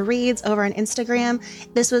Tamsterdam_reads over on Instagram.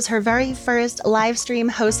 This was her very first live stream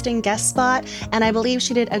hosting guest spot, and I believe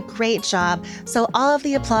she did a great job. So all of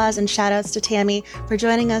the applause and shout outs to Tammy for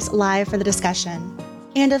joining us live for the discussion.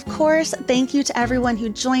 And of course, thank you to everyone who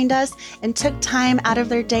joined us and took time out of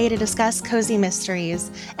their day to discuss cozy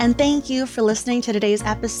mysteries. And thank you for listening to today's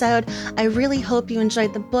episode. I really hope you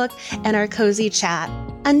enjoyed the book and our cozy chat.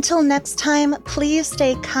 Until next time, please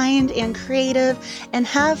stay kind and creative and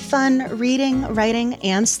have fun reading, writing,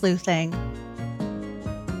 and sleuthing.